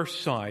your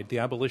side, the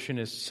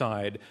abolitionist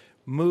side,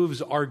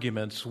 moves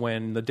arguments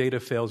when the data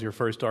fails your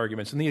first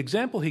arguments. And the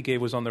example he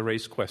gave was on the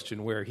race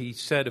question, where he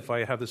said, if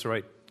I have this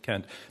right,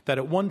 Kent, that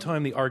at one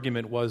time the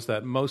argument was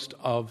that most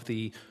of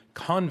the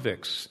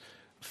convicts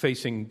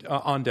facing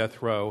on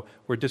death row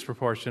were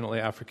disproportionately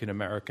African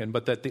American,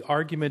 but that the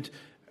argument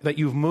that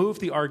you've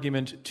moved the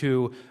argument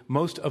to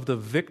most of the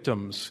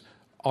victims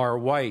are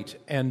white,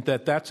 and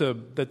that's a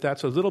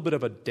little bit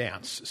of a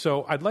dance.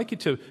 So I'd like you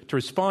to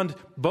respond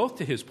both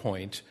to his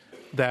point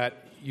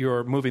that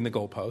you're moving the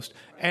goalpost,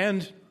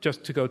 and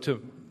just to go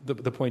to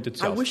the point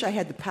itself. I wish I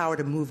had the power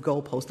to move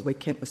goalposts the way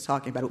Kent was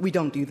talking about it. We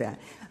don't do that.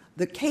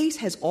 The case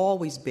has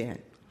always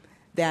been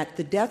that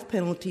the death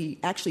penalty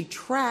actually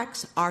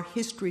tracks our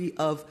history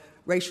of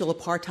racial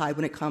apartheid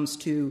when it comes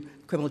to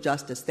criminal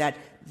justice, that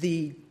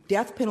the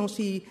death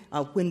penalty,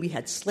 when we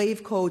had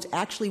slave codes,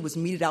 actually was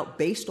meted out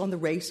based on the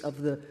race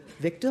of the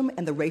victim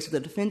and the race of the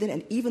defendant.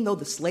 And even though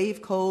the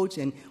slave codes,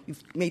 and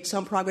we've made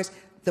some progress,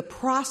 the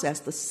process,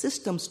 the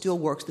system still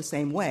works the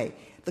same way.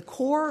 The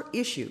core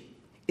issue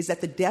is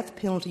that the death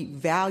penalty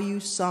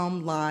values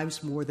some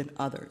lives more than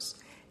others.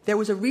 There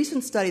was a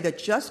recent study that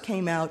just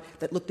came out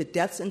that looked at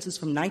death sentences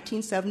from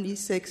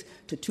 1976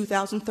 to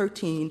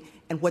 2013,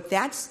 and what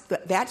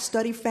that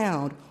study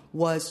found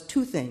was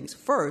two things.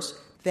 First,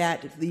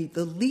 that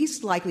the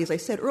least likely, as I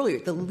said earlier,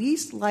 the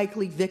least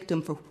likely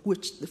victim for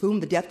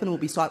whom the death penalty will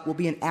be sought will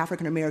be an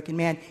African-American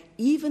man,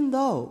 even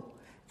though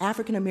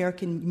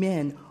African-American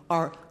men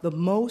are the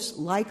most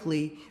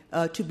likely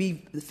to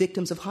be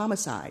victims of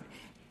homicide.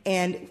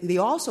 And they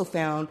also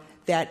found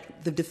that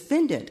a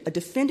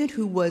defendant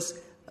who was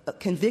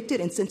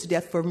convicted and sentenced to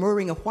death for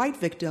murdering a white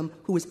victim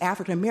who was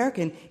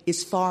African-American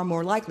is far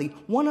more likely.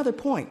 One other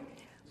point.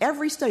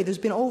 Every study, there's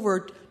been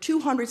over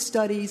 200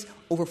 studies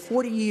over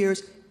 40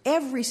 years,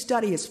 every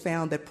study has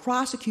found that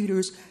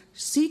prosecutors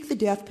seek the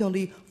death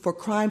penalty for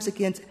crimes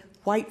against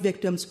white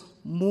victims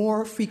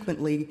more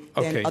frequently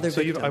than other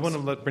victims. I want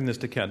to bring this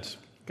to Kent.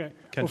 Okay.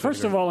 Well,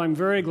 first of all, I'm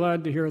very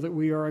glad to hear that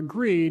we are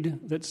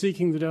agreed that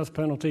seeking the death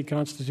penalty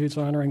constitutes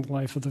honoring the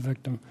life of the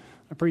victim.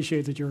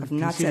 appreciate that you're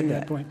not said conceding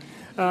that point.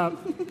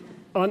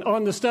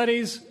 On the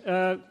studies,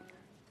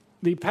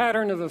 the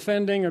pattern of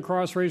offending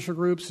across racial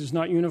groups is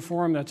not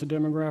uniform. That's a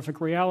demographic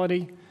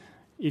reality.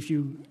 If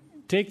you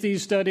take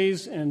these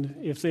studies and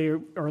if they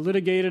are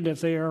litigated,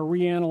 if they are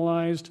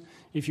reanalyzed,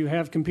 if you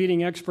have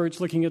competing experts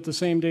looking at the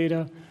same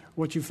data,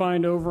 what you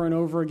find over and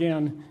over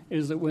again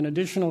is that when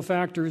additional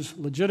factors,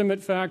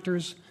 legitimate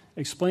factors,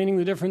 explaining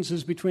the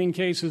differences between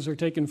cases are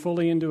taken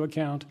fully into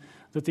account,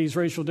 that these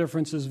racial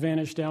differences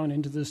vanish down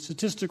into the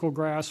statistical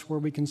grasp where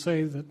we can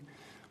say that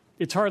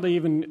it's hardly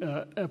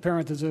even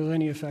apparent that there's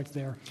any effect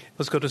there.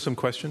 Let's go to some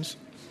questions.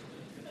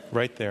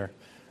 Right there.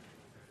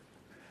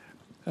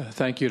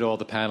 Thank you to all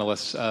the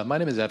panelists. My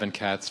name is Evan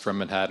Katz from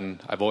Manhattan.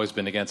 I've always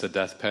been against the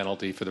death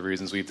penalty for the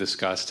reasons we've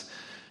discussed.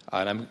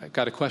 And I've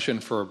got a question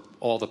for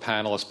all the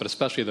panelists, but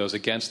especially those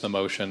against the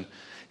motion.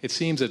 It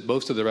seems that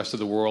most of the rest of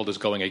the world is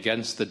going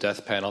against the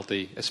death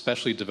penalty,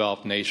 especially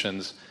developed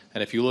nations.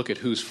 And if you look at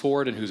who's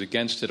for it and who's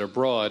against it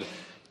abroad,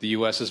 the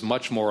U.S. is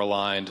much more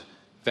aligned,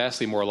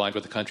 vastly more aligned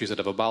with the countries that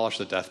have abolished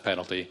the death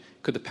penalty.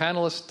 Could the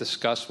panelists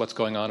discuss what's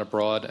going on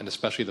abroad, and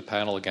especially the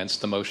panel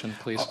against the motion,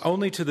 please?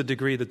 Only to the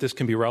degree that this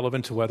can be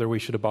relevant to whether we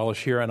should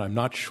abolish here, and I'm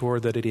not sure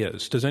that it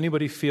is. Does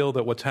anybody feel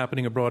that what's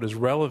happening abroad is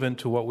relevant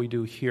to what we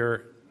do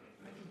here?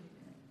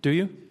 Do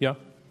you? Yeah?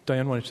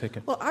 Diane, why don't you take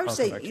it? Well, I would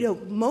say,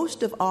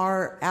 most of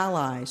our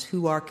allies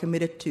who are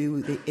committed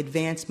to the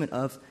advancement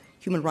of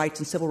human rights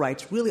and civil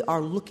rights really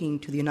are looking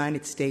to the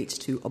United States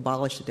to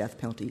abolish the death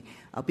penalty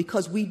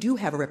because we do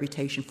have a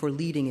reputation for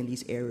leading in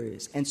these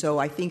areas. And so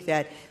I think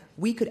that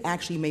we could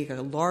actually make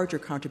a larger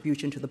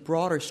contribution to the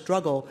broader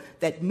struggle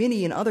that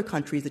many in other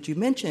countries that you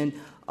mentioned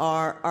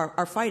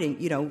are fighting.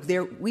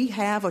 We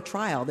have a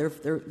trial.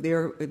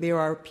 There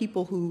are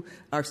people who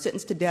are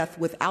sentenced to death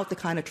without the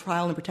kind of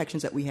trial and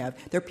protections that we have.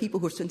 There are people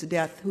who are sentenced to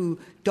death who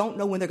don't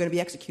know when they're going to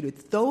be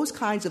executed. Those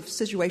kinds of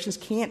situations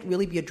can't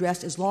really be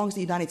addressed as long as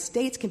the United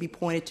States can be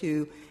pointed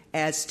to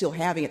as still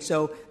having it.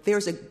 So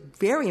there's a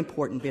very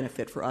important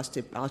benefit for us to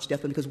abolish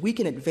death penalty because we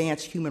can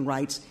advance human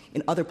rights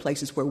in other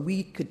places where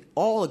we could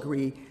all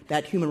agree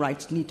that human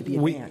rights need to be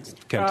advanced.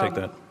 We can't take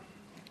that.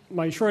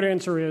 My short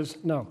answer is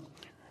no.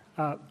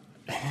 I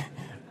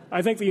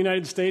think the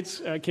United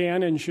States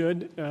can and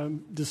should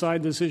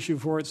decide this issue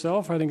for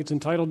itself. I think it's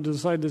entitled to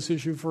decide this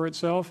issue for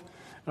itself.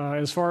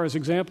 As far as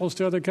examples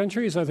to other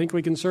countries, I think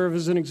we can serve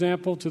as an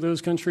example to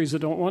those countries that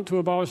don't want to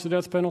abolish the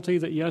death penalty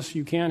that, yes,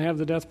 you can have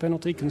the death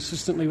penalty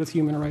consistently with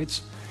human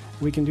rights.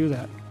 We can do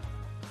that.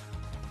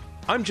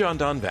 I'm John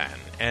Donvan,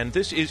 and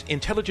this is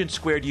Intelligence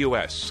Squared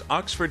U.S.,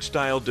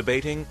 Oxford-style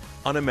debating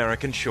on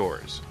American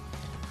shores.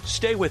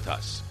 Stay with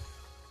us.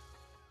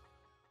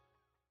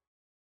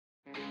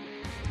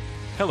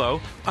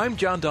 Hello, I'm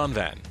John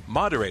Donvan,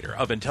 moderator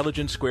of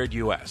Intelligence Squared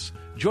U.S.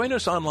 Join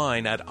us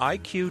online at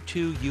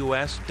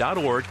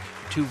iq2us.org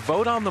to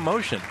vote on the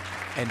motion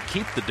and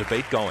keep the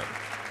debate going.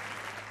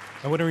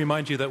 I want to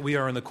remind you that we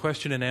are in the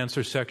question and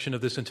answer section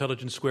of this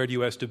Intelligence Squared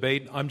U.S.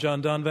 debate. I'm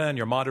John Donvan,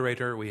 your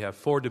moderator. We have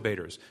 4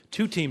 debaters,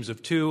 2 teams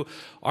of 2,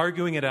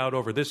 arguing it out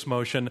over this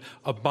motion,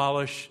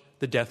 abolish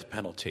the death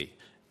penalty.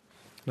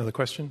 Another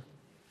question?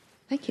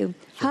 Thank you.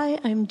 Sure. Hi,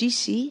 I'm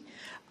DC.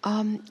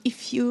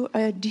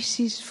 This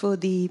is for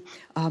the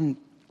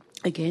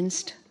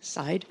against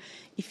side.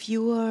 If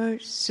you are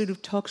sort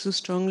of talk so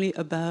strongly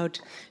about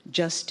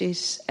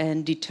justice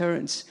and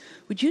deterrence,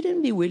 would you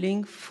then be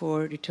willing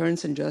for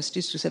deterrence and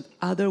justice to have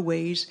other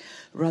ways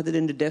rather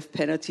than the death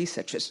penalty,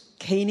 such as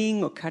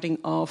caning or cutting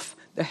off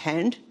the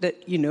hand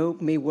that,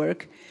 may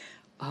work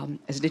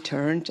as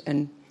deterrent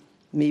and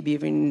maybe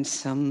even in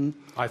some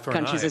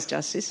countries as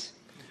justice?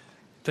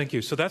 Thank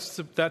you. So that's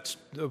the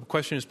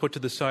question is put to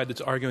the side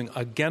that's arguing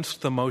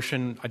against the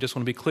motion. I just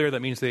want to be clear.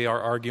 That means they are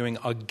arguing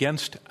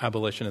against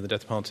abolition of the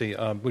death penalty.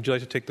 Would you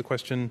like to take the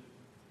question,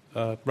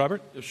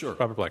 Robert? Sure.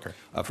 Robert Blecher.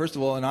 First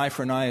of all, an eye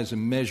for an eye is a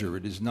measure.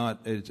 It is not.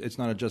 It's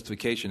not a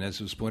justification, as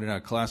was pointed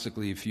out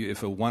classically.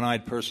 If a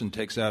one-eyed person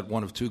takes out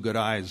one of 2 good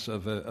eyes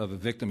of a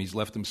victim, he's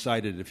left him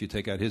sighted. If you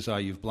take out his eye,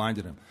 you've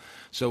blinded him.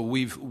 So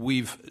we've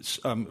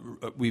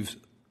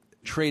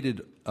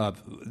traded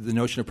the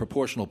notion of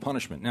proportional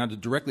punishment. Now, to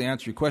directly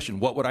answer your question,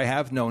 what would I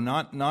have? No,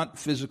 not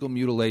physical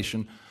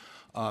mutilation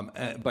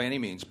by any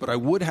means, but I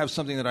would have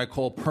something that I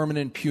call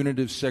permanent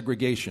punitive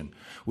segregation,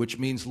 which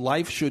means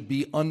life should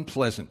be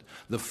unpleasant.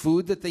 The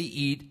food that they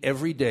eat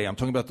every day, I'm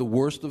talking about the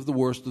worst of the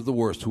worst of the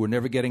worst who are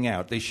never getting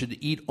out, they should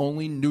eat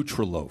only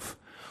Nutriloaf,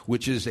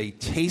 which is a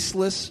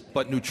tasteless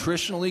but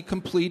nutritionally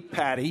complete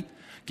patty.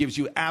 Gives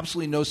you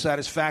absolutely no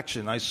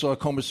satisfaction. I saw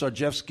Commissar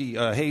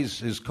Hayes,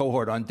 his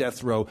cohort on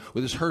death row,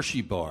 with his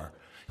Hershey bar.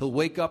 He'll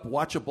wake up,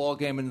 watch a ball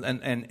game,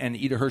 and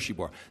eat a Hershey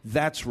bar.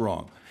 That's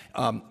wrong.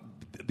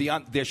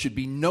 There should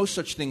be no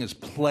such thing as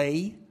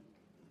play.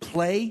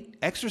 Play,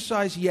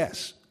 exercise,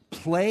 yes.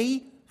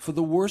 Play for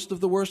the worst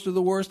of the worst of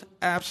the worst,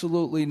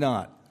 absolutely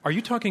not. Are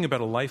you talking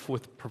about a life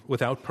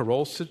without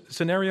parole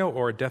scenario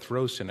or a death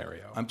row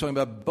scenario? I'm talking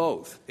about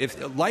both.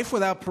 If life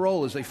without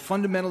parole is a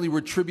fundamentally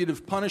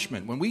retributive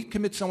punishment, when we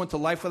commit someone to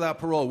life without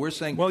parole, we're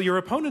saying... Well, your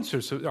opponents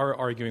are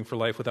arguing for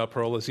life without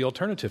parole as the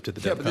alternative to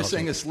the death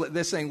penalty. Yeah, but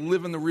they're saying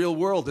live in the real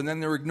world, and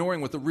then they're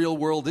ignoring what the real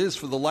world is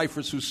for the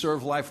lifers who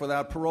serve life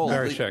without parole.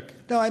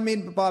 No, I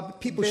mean, Bob,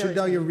 people should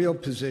know your real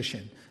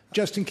position.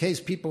 Just in case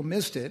people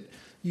missed it,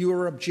 you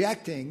are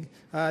objecting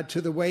to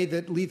the way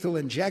that lethal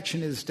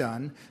injection is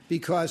done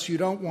because you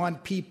don't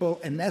want people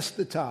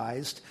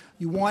anesthetized.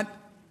 You want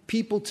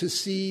people to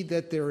see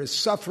that there is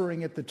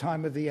suffering at the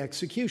time of the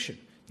execution.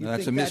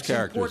 That's a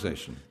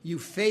mischaracterization. You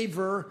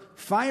favor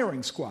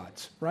firing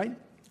squads, right?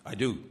 I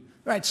do.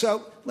 Right,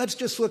 so let's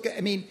just look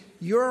at,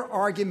 your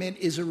argument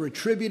is a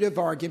retributive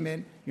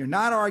argument. You're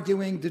not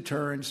arguing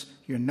deterrence.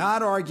 You're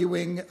not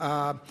arguing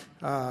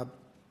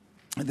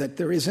that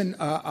there isn't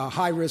a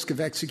high risk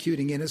of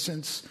executing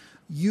innocents.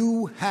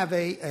 You have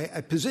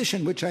a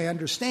position which I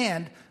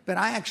understand, but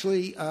I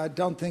actually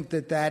don't think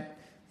that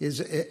is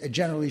a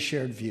generally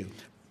shared view.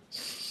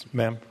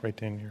 Ma'am, right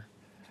down here.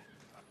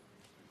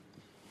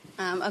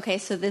 Okay,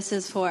 so this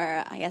is for,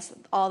 I guess,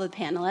 all the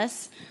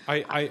panelists.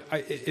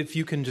 If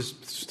you can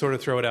just sort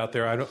of throw it out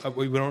there,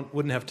 we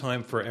wouldn't have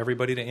time for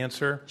everybody to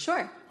answer.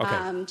 Sure.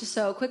 Okay. Just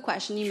so a quick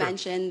question. You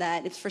mentioned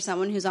that it's for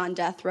someone who's on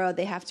death row,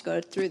 they have to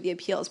go through the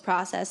appeals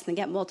process and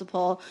get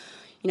multiple,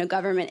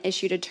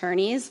 government-issued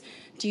attorneys.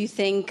 Do you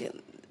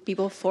think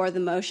people for the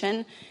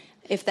motion,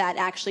 if that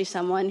actually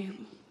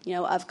someone,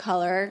 of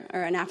color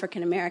or an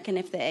African American,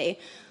 if they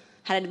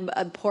had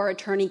a poor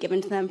attorney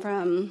given to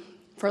them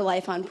for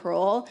life on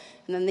parole,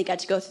 and then they got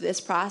to go through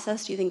this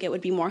process, do you think it would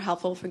be more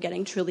helpful for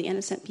getting truly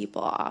innocent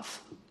people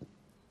off?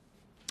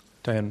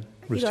 Diane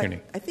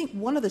Rustini. I think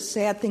one of the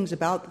sad things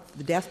about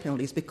the death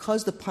penalty is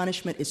because the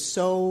punishment is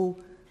so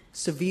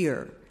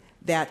severe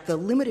that the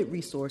limited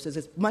resources,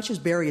 as much as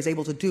Barry is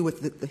able to do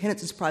with the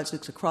innocence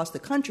projects across the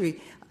country,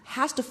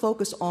 has to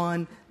focus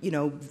on,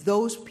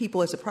 those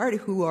people as a priority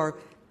who are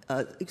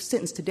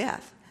sentenced to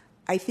death.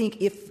 I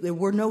think if there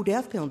were no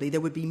death penalty,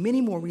 there would be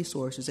many more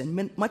resources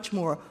and much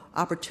more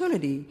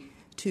opportunity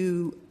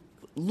to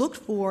look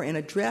for and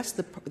address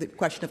the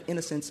question of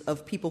innocence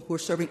of people who are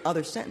serving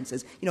other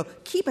sentences.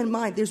 Keep in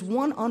mind, there's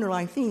one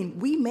underlying theme.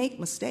 We make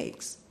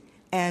mistakes,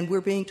 and we're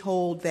being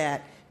told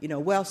that,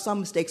 some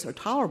mistakes are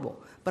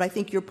tolerable. But I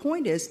think your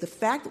point is the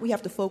fact that we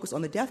have to focus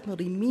on the death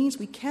penalty means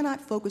we cannot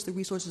focus the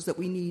resources that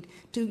we need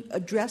to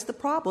address the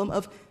problem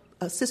of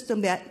a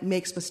system that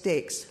makes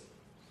mistakes.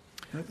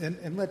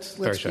 And let's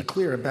be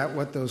clear about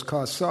what those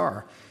costs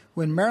are.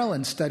 When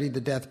Maryland studied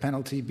the death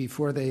penalty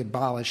before they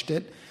abolished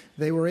it,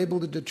 they were able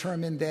to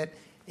determine that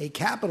a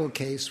capital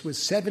case was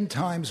 7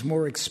 times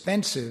more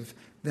expensive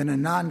than a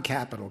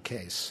non-capital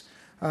case.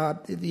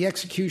 The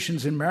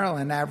executions in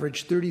Maryland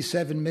averaged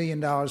 $37 million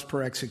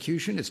per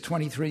execution. It's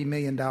 $23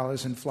 million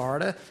in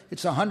Florida.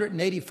 It's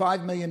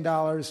 $185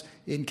 million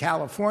in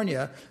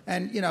California.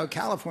 And,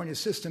 California's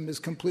system is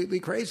completely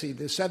crazy.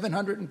 There's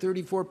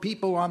 734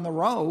 people on the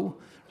row,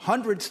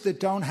 hundreds that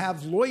don't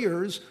have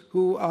lawyers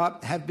who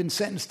have been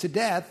sentenced to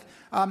death,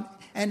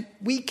 and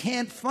we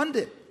can't fund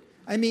it.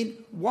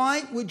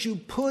 Why would you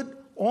put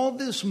all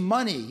this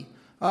money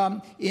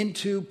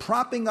into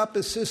propping up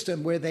a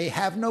system where they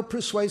have no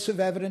persuasive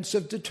evidence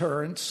of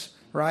deterrence,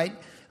 right?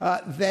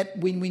 That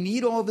when we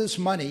need all this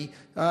money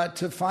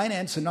to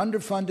finance an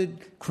underfunded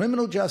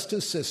criminal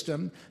justice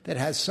system that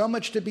has so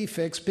much to be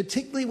fixed,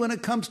 particularly when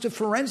it comes to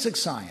forensic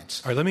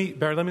science. All right,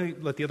 Barry, let me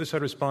let the other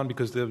side respond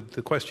because the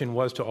question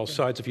was to all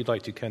sides. If you'd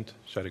like to, Kent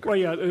Scheidegger. Well,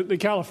 yeah, the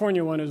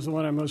California one is the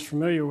one I'm most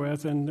familiar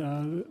with,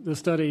 and the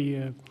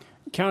study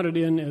counted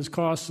in as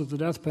costs of the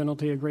death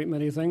penalty a great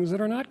many things that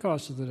are not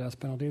costs of the death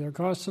penalty. They're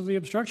costs of the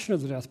obstruction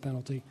of the death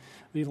penalty.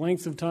 The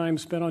length of time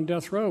spent on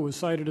death row was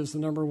cited as the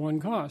number one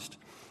cost.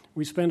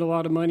 We spend a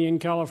lot of money in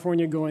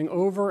California going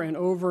over and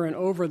over and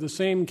over the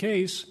same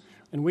case,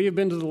 and we have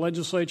been to the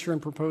legislature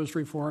and proposed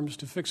reforms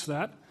to fix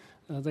that.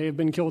 They have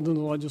been killed in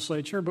the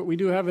legislature, but we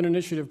do have an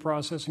initiative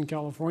process in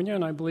California,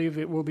 and I believe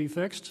it will be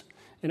fixed,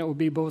 and it will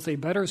be both a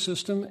better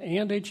system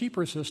and a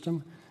cheaper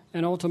system,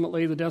 and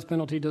ultimately the death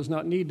penalty does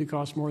not need to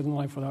cost more than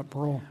life without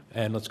parole.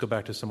 And let's go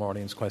back to some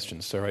audience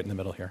questions. So right in the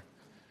middle here.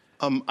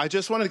 I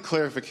just wanted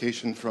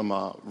clarification from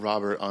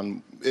Robert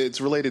on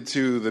it's related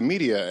to the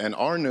media, and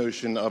our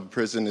notion of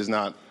prison is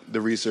not the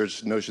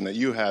research notion that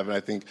you have, and I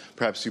think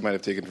perhaps you might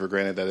have taken for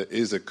granted that it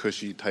is a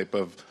cushy type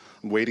of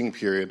waiting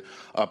period.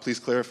 Please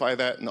clarify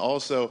that, and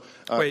also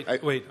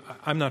wait,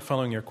 I'm not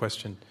following your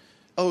question.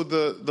 Oh,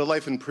 the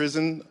life in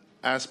prison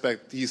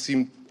aspect. You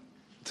seem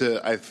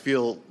to. I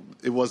feel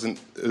it wasn't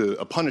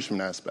a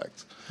punishment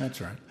aspect. That's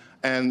right.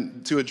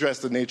 And to address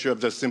the nature of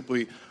just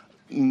simply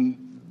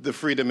the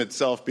freedom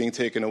itself being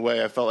taken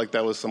away, I felt like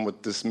that was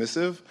somewhat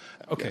dismissive.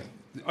 Okay.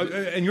 Yeah.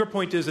 And your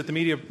point is that the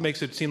media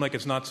makes it seem like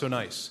it's not so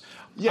nice.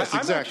 Yes,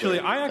 exactly.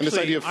 I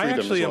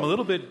actually am a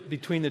little bit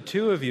between the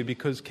two of you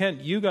because,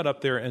 Kent, you got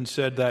up there and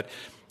said that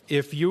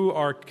if you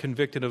are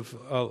convicted of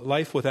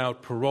life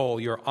without parole,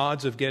 your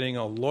odds of getting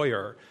a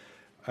lawyer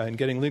and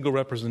getting legal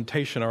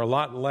representation are a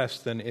lot less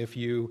than if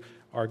you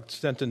are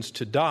sentenced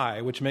to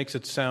die, which makes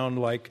it sound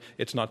like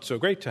it's not so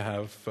great to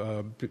have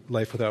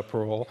life without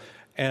parole.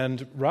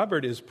 And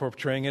Robert is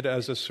portraying it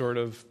as a sort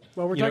of...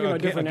 Well, we're talking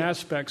about different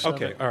aspects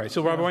of it. Okay, all right.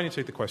 So, Robert, why don't you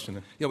take the question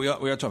then? Yeah,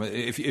 we are talking about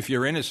if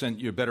you're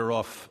innocent, you're better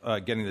off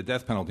getting the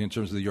death penalty in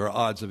terms of your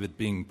odds of it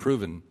being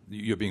proven.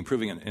 You're being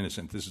proven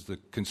innocent. This is the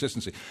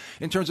consistency.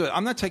 In terms of,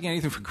 I'm not taking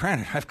anything for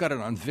granted. I've got it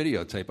on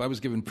videotape. I was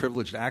given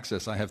privileged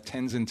access. I have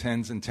tens and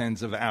tens and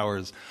tens of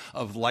hours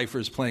of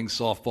lifers playing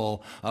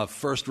softball,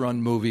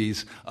 first-run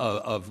movies,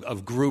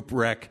 of group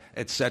rec,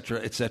 et cetera,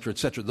 et cetera, et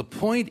cetera. The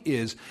point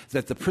is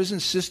that the prison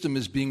system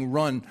is being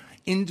run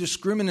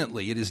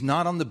indiscriminately. It is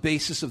not on the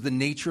basis of the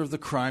nature of the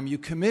crime you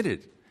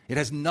committed. It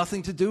has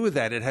nothing to do with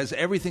that. It has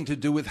everything to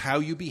do with how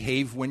you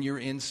behave when you're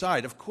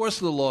inside. Of course,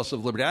 the loss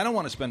of liberty. I don't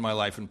want to spend my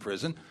life in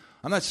prison.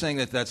 I'm not saying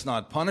that that's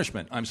not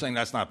punishment. I'm saying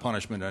that's not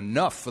punishment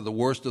enough for the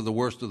worst of the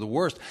worst of the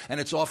worst. And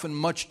it's often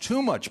much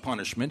too much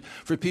punishment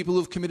for people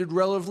who've committed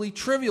relatively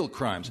trivial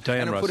crimes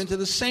and are put into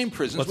the same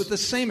prisons with the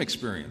same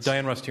experience.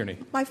 Diane Russ Tierney.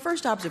 My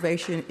first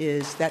observation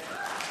is that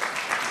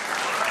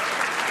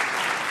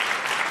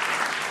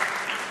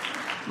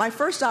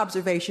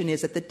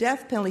the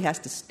death penalty has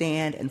to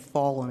stand and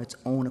fall on its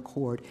own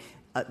accord.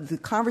 The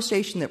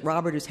conversation that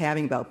Robert is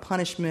having about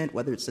punishment,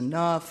 whether it's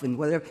enough and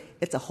whether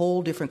it's a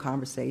whole different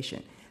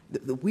conversation.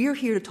 We're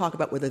here to talk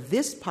about whether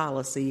this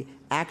policy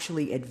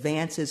actually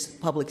advances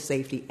public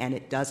safety, and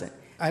it doesn't.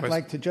 I'd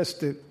like to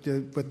just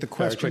what the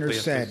questioner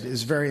said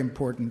is very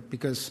important,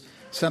 because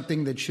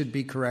something that should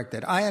be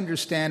corrected. I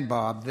understand,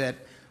 Bob, that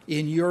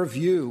in your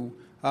view,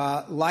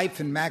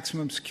 life in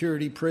maximum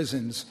security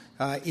prisons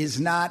is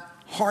not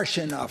harsh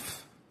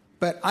enough.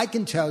 But I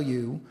can tell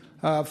you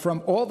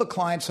from all the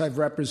clients I've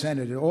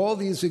represented, all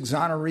these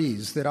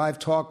exonerees that I've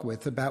talked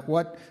with about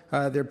what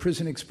their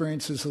prison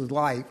experiences are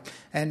like,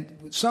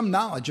 and some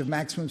knowledge of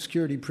maximum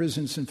security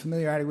prisons and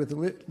familiarity with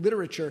the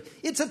literature,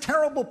 it's a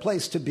terrible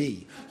place to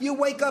be. You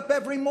wake up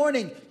every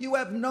morning, you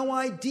have no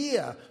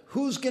idea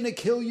who's going to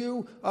kill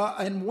you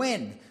and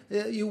when.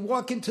 You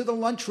walk into the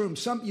lunchroom,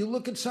 you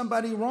look at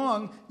somebody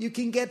wrong, you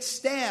can get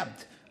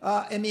stabbed.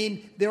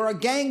 There are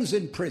gangs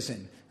in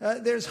prison.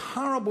 There's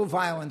horrible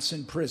violence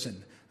in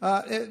prison.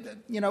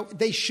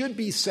 They should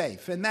be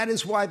safe. And that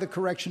is why the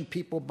correction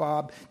people,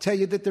 Bob, tell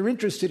you that they're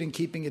interested in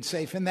keeping it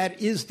safe, and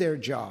that is their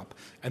job.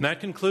 And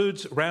that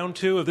concludes round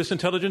 2 of this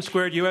Intelligence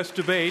Squared U.S.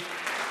 debate,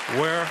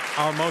 where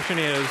our motion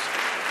is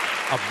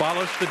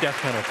abolish the death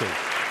penalty.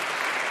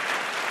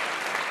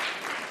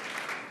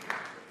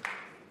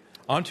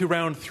 On to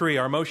round 3.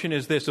 Our motion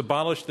is this: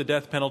 abolish the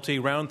death penalty.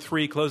 Round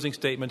 3, closing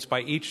statements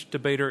by each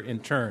debater in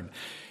turn.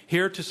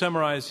 Here to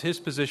summarize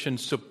his position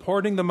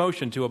supporting the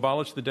motion to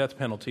abolish the death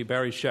penalty,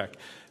 Barry Scheck,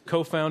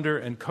 co-founder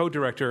and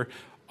co-director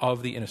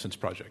of the Innocence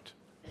Project.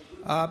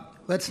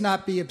 Let's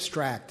not be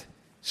abstract.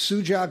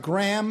 Suja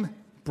Graham,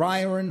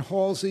 Byron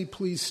Halsey,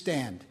 please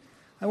stand.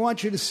 I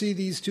want you to see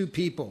these two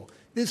people.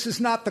 This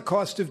is not the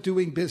cost of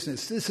doing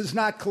business. This is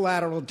not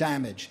collateral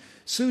damage.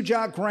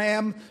 Suja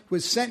Graham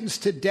was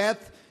sentenced to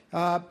death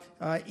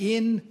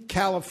in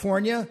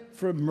California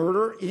for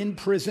murder in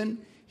prison.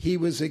 He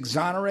was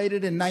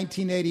exonerated in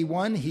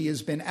 1981. He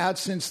has been out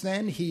since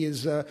then. He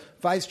is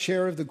vice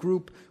chair of the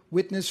group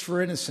Witness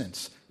for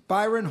Innocence.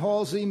 Byron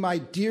Halsey, my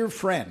dear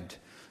friend,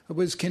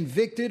 was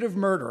convicted of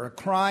murder, a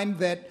crime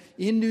that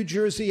in New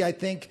Jersey, I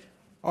think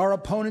our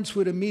opponents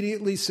would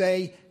immediately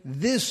say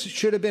this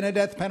should have been a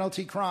death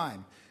penalty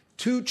crime.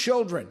 2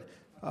 children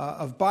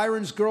of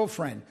Byron's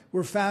girlfriend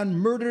were found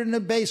murdered in a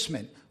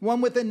basement, one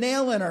with a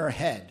nail in her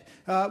head,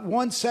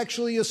 one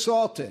sexually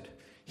assaulted.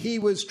 He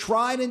was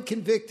tried and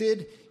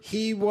convicted.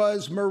 He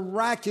was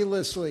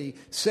miraculously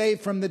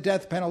saved from the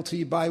death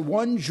penalty by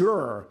one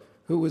juror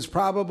who was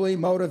probably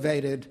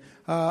motivated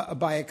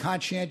by a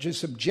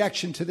conscientious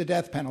objection to the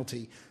death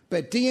penalty.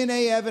 But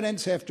DNA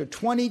evidence after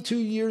 22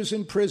 years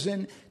in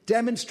prison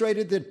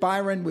demonstrated that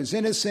Byron was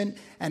innocent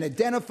and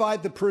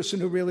identified the person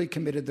who really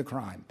committed the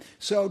crime.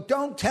 So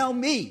don't tell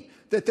me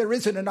that there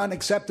isn't an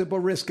unacceptable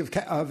risk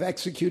of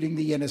executing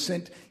the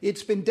innocent.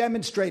 It's been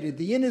demonstrated.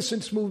 The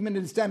innocence movement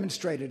has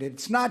demonstrated it.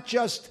 It's not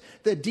just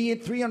the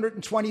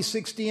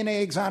 326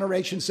 DNA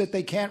exonerations that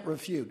they can't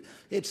refute.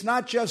 It's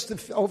not just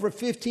the over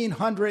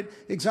 1,500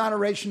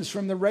 exonerations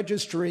from the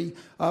registry,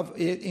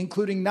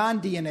 including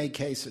non-DNA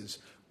cases.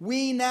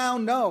 We now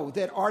know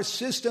that our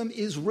system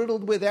is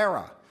riddled with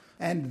error.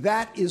 And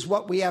that is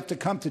what we have to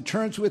come to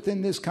terms with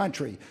in this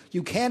country.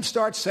 You can't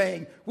start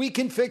saying, we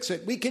can fix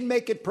it, we can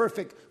make it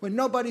perfect, when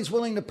nobody's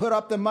willing to put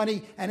up the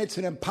money, and it's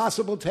an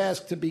impossible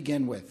task to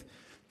begin with.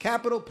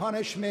 Capital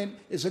punishment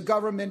is a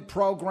government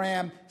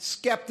program.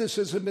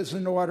 Skepticism is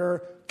in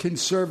order.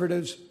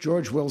 Conservatives,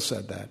 George Will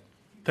said that.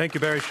 Thank you,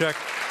 Barry Scheck.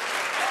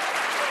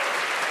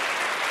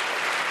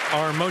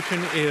 Our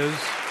motion is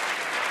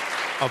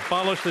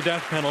abolish the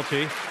death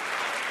penalty.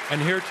 And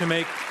here to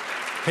make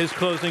his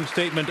closing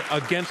statement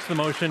against the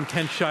motion,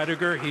 Kent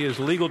Scheidegger. He is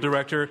legal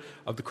director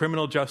of the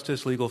Criminal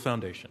Justice Legal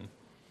Foundation.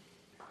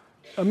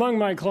 Among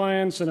my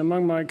clients and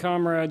among my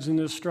comrades in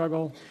this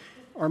struggle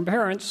are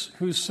parents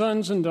whose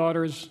sons and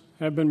daughters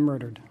have been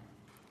murdered.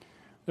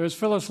 There's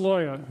Phyllis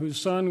Loya, whose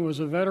son was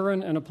a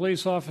veteran and a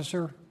police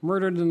officer,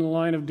 murdered in the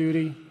line of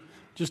duty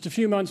just a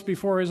few months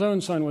before his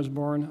own son was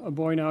born, a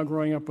boy now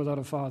growing up without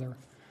a father.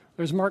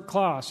 There's Mark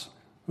Klaas,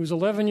 whose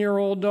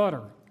 11-year-old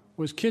daughter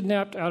was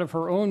kidnapped out of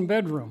her own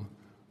bedroom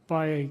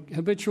by a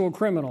habitual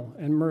criminal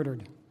and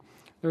murdered.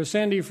 There's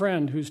Sandy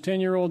Friend, whose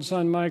 10-year-old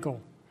son,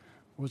 Michael,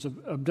 was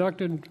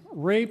abducted,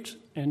 raped,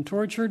 and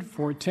tortured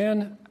for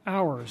 10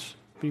 hours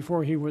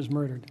before he was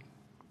murdered.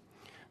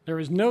 There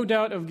is no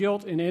doubt of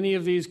guilt in any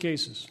of these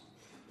cases.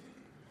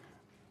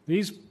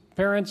 These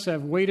parents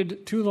have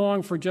waited too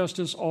long for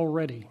justice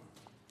already.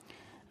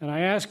 And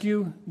I ask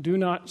you, do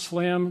not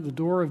slam the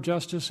door of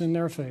justice in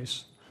their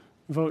face.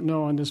 Vote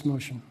no on this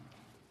motion.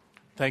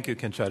 Thank you,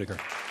 Ken Scheidegger.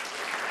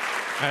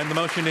 And the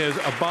motion is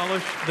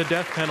abolish the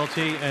death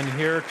penalty. And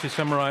here to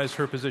summarize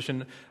her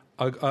position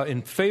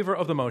in favor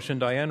of the motion,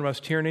 Dianne Russ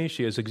Tierney.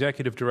 She is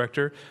Executive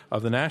Director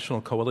of the National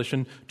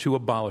Coalition to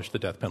Abolish the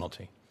Death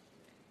Penalty.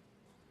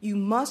 You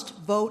must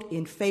vote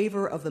in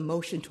favor of the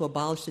motion to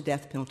abolish the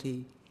death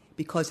penalty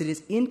because it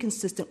is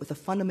inconsistent with the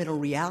fundamental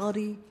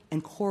reality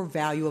and core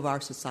value of our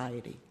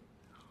society.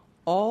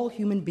 All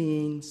human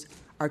beings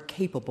are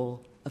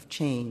capable of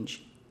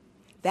change.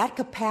 That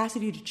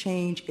capacity to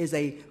change is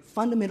a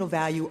fundamental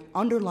value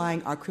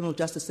underlying our criminal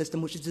justice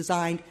system, which is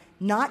designed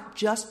not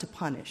just to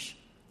punish,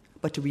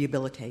 but to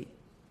rehabilitate.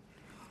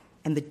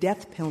 And the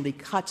death penalty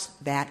cuts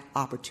that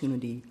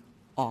opportunity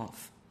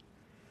off.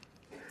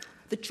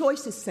 The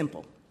choice is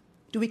simple.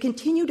 Do we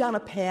continue down a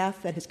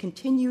path that has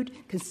continued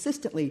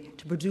consistently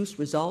to produce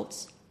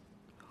results?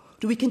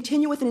 Do we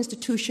continue with an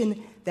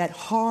institution that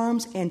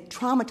harms and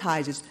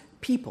traumatizes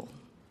people,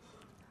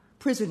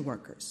 prison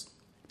workers,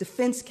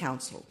 defense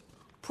counsel,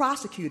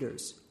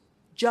 prosecutors,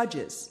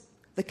 judges,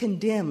 the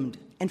condemned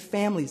and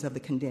families of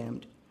the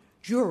condemned,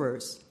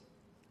 jurors,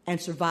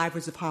 and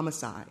survivors of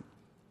homicide?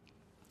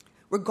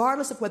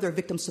 Regardless of whether a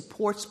victim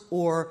supports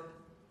or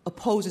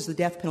opposes the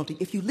death penalty,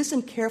 if you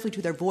listen carefully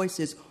to their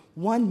voices,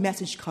 one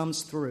message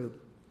comes through.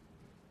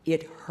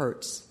 It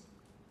hurts.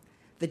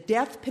 The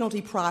death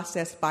penalty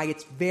process, by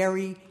its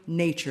very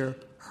nature,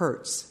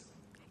 hurts.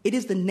 It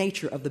is the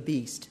nature of the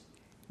beast.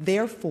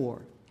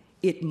 Therefore,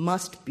 it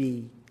must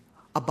be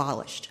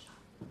abolished.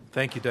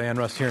 Thank you, Dianne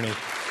Russ Tierney.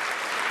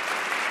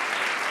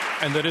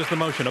 And that is the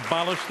motion,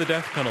 abolish the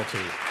death penalty.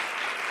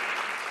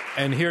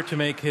 And here to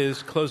make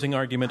his closing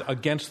argument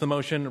against the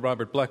motion,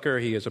 Robert Blecker.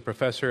 He is a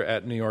professor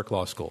at New York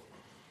Law School.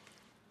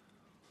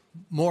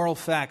 Moral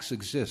facts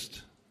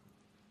exist.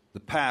 The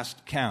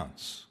past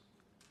counts.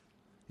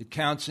 It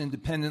counts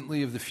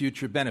independently of the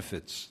future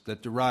benefits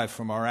that derive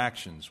from our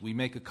actions. We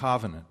make a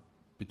covenant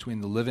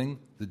between the living,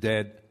 the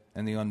dead,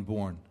 and the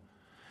unborn.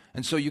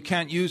 And so you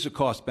can't use a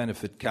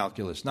cost-benefit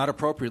calculus, not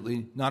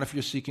appropriately, not if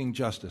you're seeking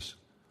justice.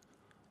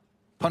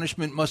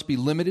 Punishment must be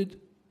limited,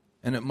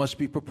 and it must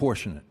be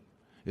proportionate.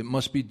 It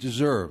must be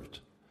deserved.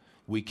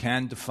 We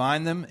can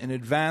define them in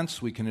advance.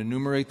 We can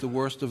enumerate the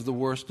worst of the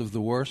worst of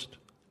the worst.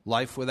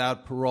 Life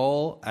without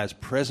parole, as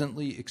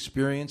presently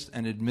experienced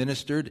and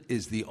administered,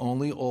 is the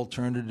only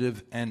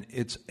alternative, and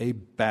it's a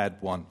bad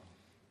one.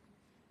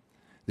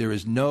 There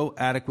is no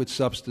adequate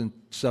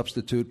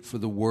substitute for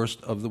the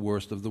worst of the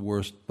worst of the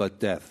worst but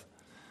death.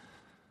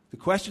 The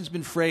question's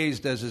been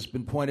phrased, as has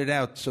been pointed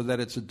out, so that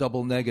it's a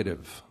double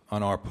negative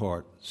on our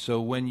part. So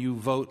when you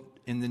vote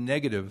in the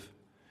negative,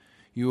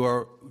 you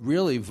are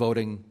really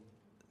voting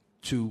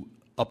to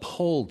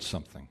uphold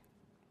something.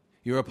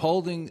 You're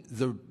upholding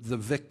the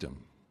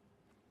victim.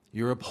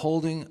 You're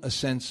upholding a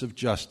sense of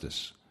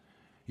justice.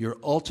 You're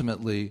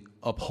ultimately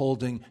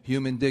upholding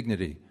human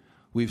dignity.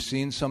 We've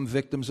seen some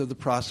victims of the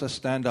process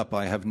stand up.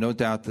 I have no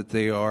doubt that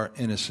they are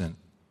innocent.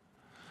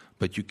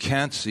 But you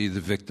can't see the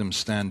victims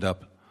stand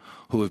up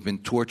who have been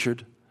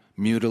tortured,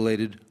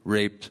 mutilated,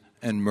 raped,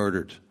 and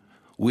murdered.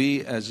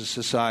 We, as a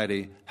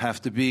society,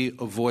 have to be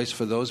a voice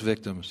for those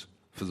victims,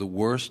 for the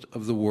worst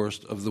of the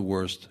worst of the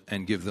worst,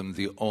 and give them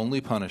the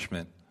only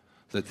punishment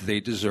that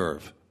they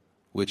deserve,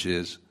 which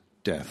is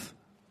death.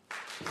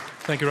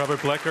 Thank you,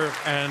 Robert Blecker.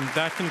 And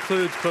that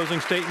concludes closing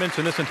statements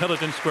in this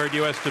Intelligence Squared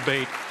U.S.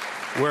 debate,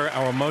 where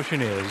our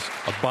motion is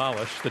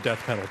abolish the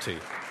death penalty.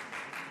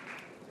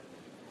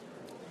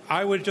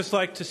 I would just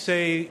like to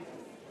say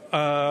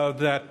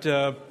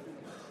that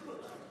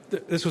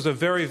this was a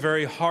very,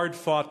 very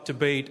hard-fought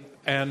debate,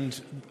 and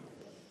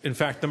in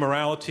fact, the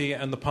morality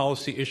and the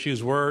policy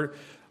issues were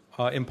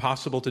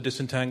impossible to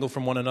disentangle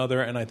from one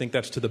another, and I think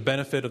that's to the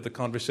benefit of the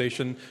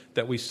conversation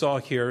that we saw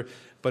here.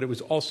 But it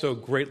was also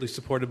greatly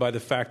supported by the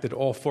fact that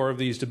all four of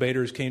these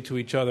debaters came to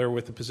each other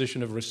with a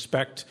position of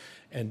respect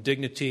and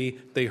dignity.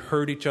 They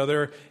heard each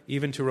other,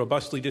 even to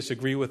robustly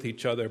disagree with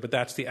each other. But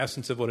that's the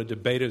essence of what a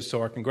debate is.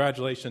 So our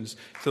congratulations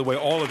to the way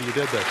all of you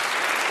did this.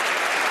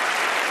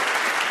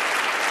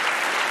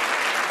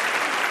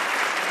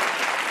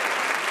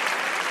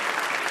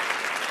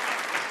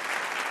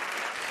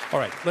 All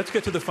right, let's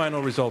get to the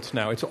final results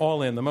now. It's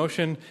all in. The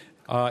motion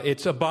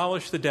It's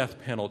abolish the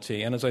death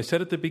penalty. And as I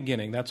said at the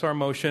beginning, that's our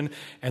motion.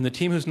 And the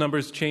team whose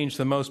numbers change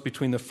the most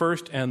between the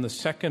first and the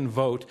second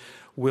vote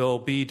will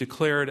be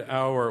declared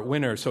our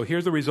winner. So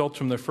here's the results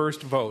from the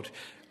first vote.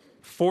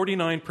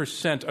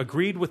 49%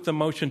 agreed with the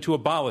motion to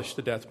abolish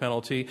the death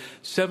penalty.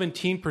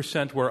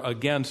 17% were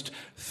against.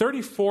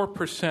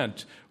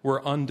 34%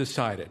 were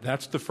undecided.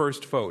 That's the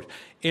first vote.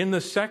 In the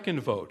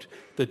second vote,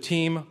 the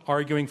team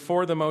arguing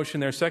for the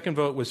motion, their second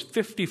vote was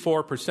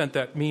 54%.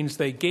 That means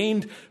they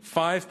gained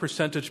 5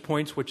 percentage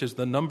points, which is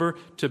the number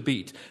to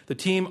beat. The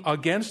team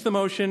against the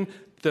motion,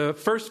 the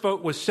first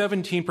vote was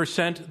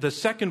 17%. The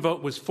second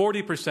vote was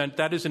 40%.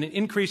 That is an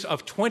increase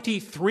of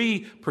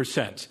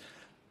 23%.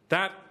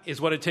 That is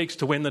what it takes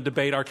to win the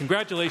debate. Our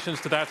congratulations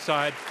to that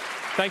side.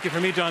 Thank you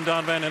from me, John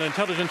Donvan, and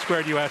Intelligence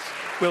Squared US.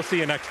 We'll see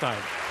you next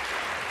time.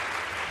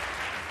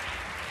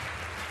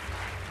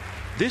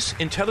 This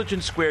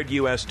Intelligence Squared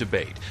US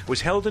debate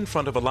was held in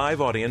front of a live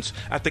audience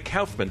at the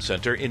Kaufman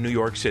Center in New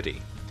York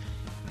City.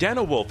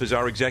 Dana Wolf is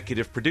our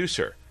executive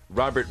producer.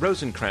 Robert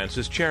Rosenkranz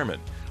is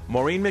chairman.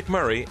 Maureen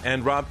McMurray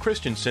and Rob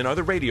Christensen are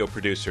the radio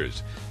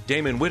producers.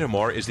 Damon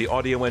Whittemore is the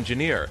audio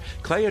engineer.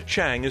 Clea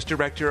Chang is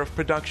director of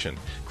production.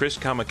 Chris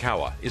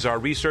Kamikawa is our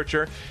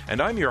researcher. And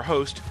I'm your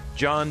host,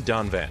 John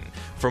Donvan.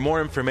 For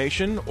more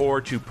information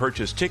or to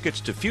purchase tickets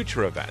to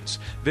future events,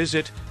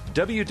 visit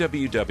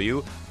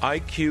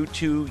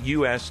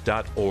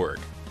www.iq2us.org.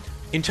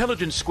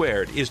 Intelligence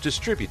Squared is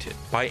distributed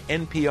by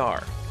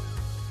NPR.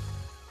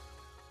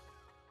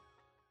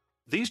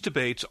 These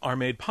debates are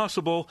made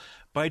possible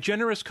by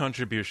generous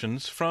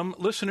contributions from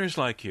listeners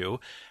like you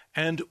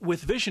and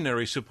with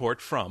visionary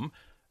support from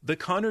the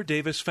Connor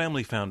Davis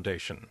Family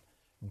Foundation,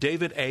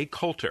 David A.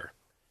 Coulter,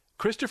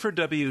 Christopher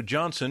W.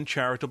 Johnson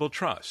Charitable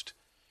Trust,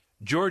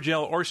 George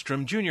L.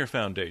 Orstrom Jr.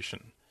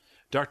 Foundation,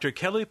 Dr.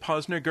 Kelly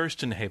Posner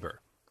Gerstenhaber,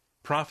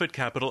 Profit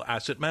Capital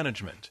Asset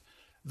Management,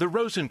 the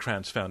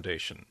Rosenkranz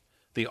Foundation,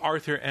 the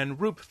Arthur N.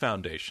 Roop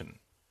Foundation,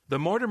 the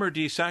Mortimer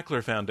D.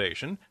 Sackler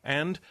Foundation,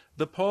 and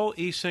the Paul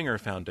E. Singer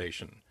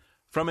Foundation.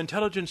 From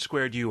Intelligence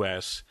Squared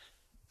US,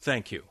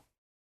 thank you.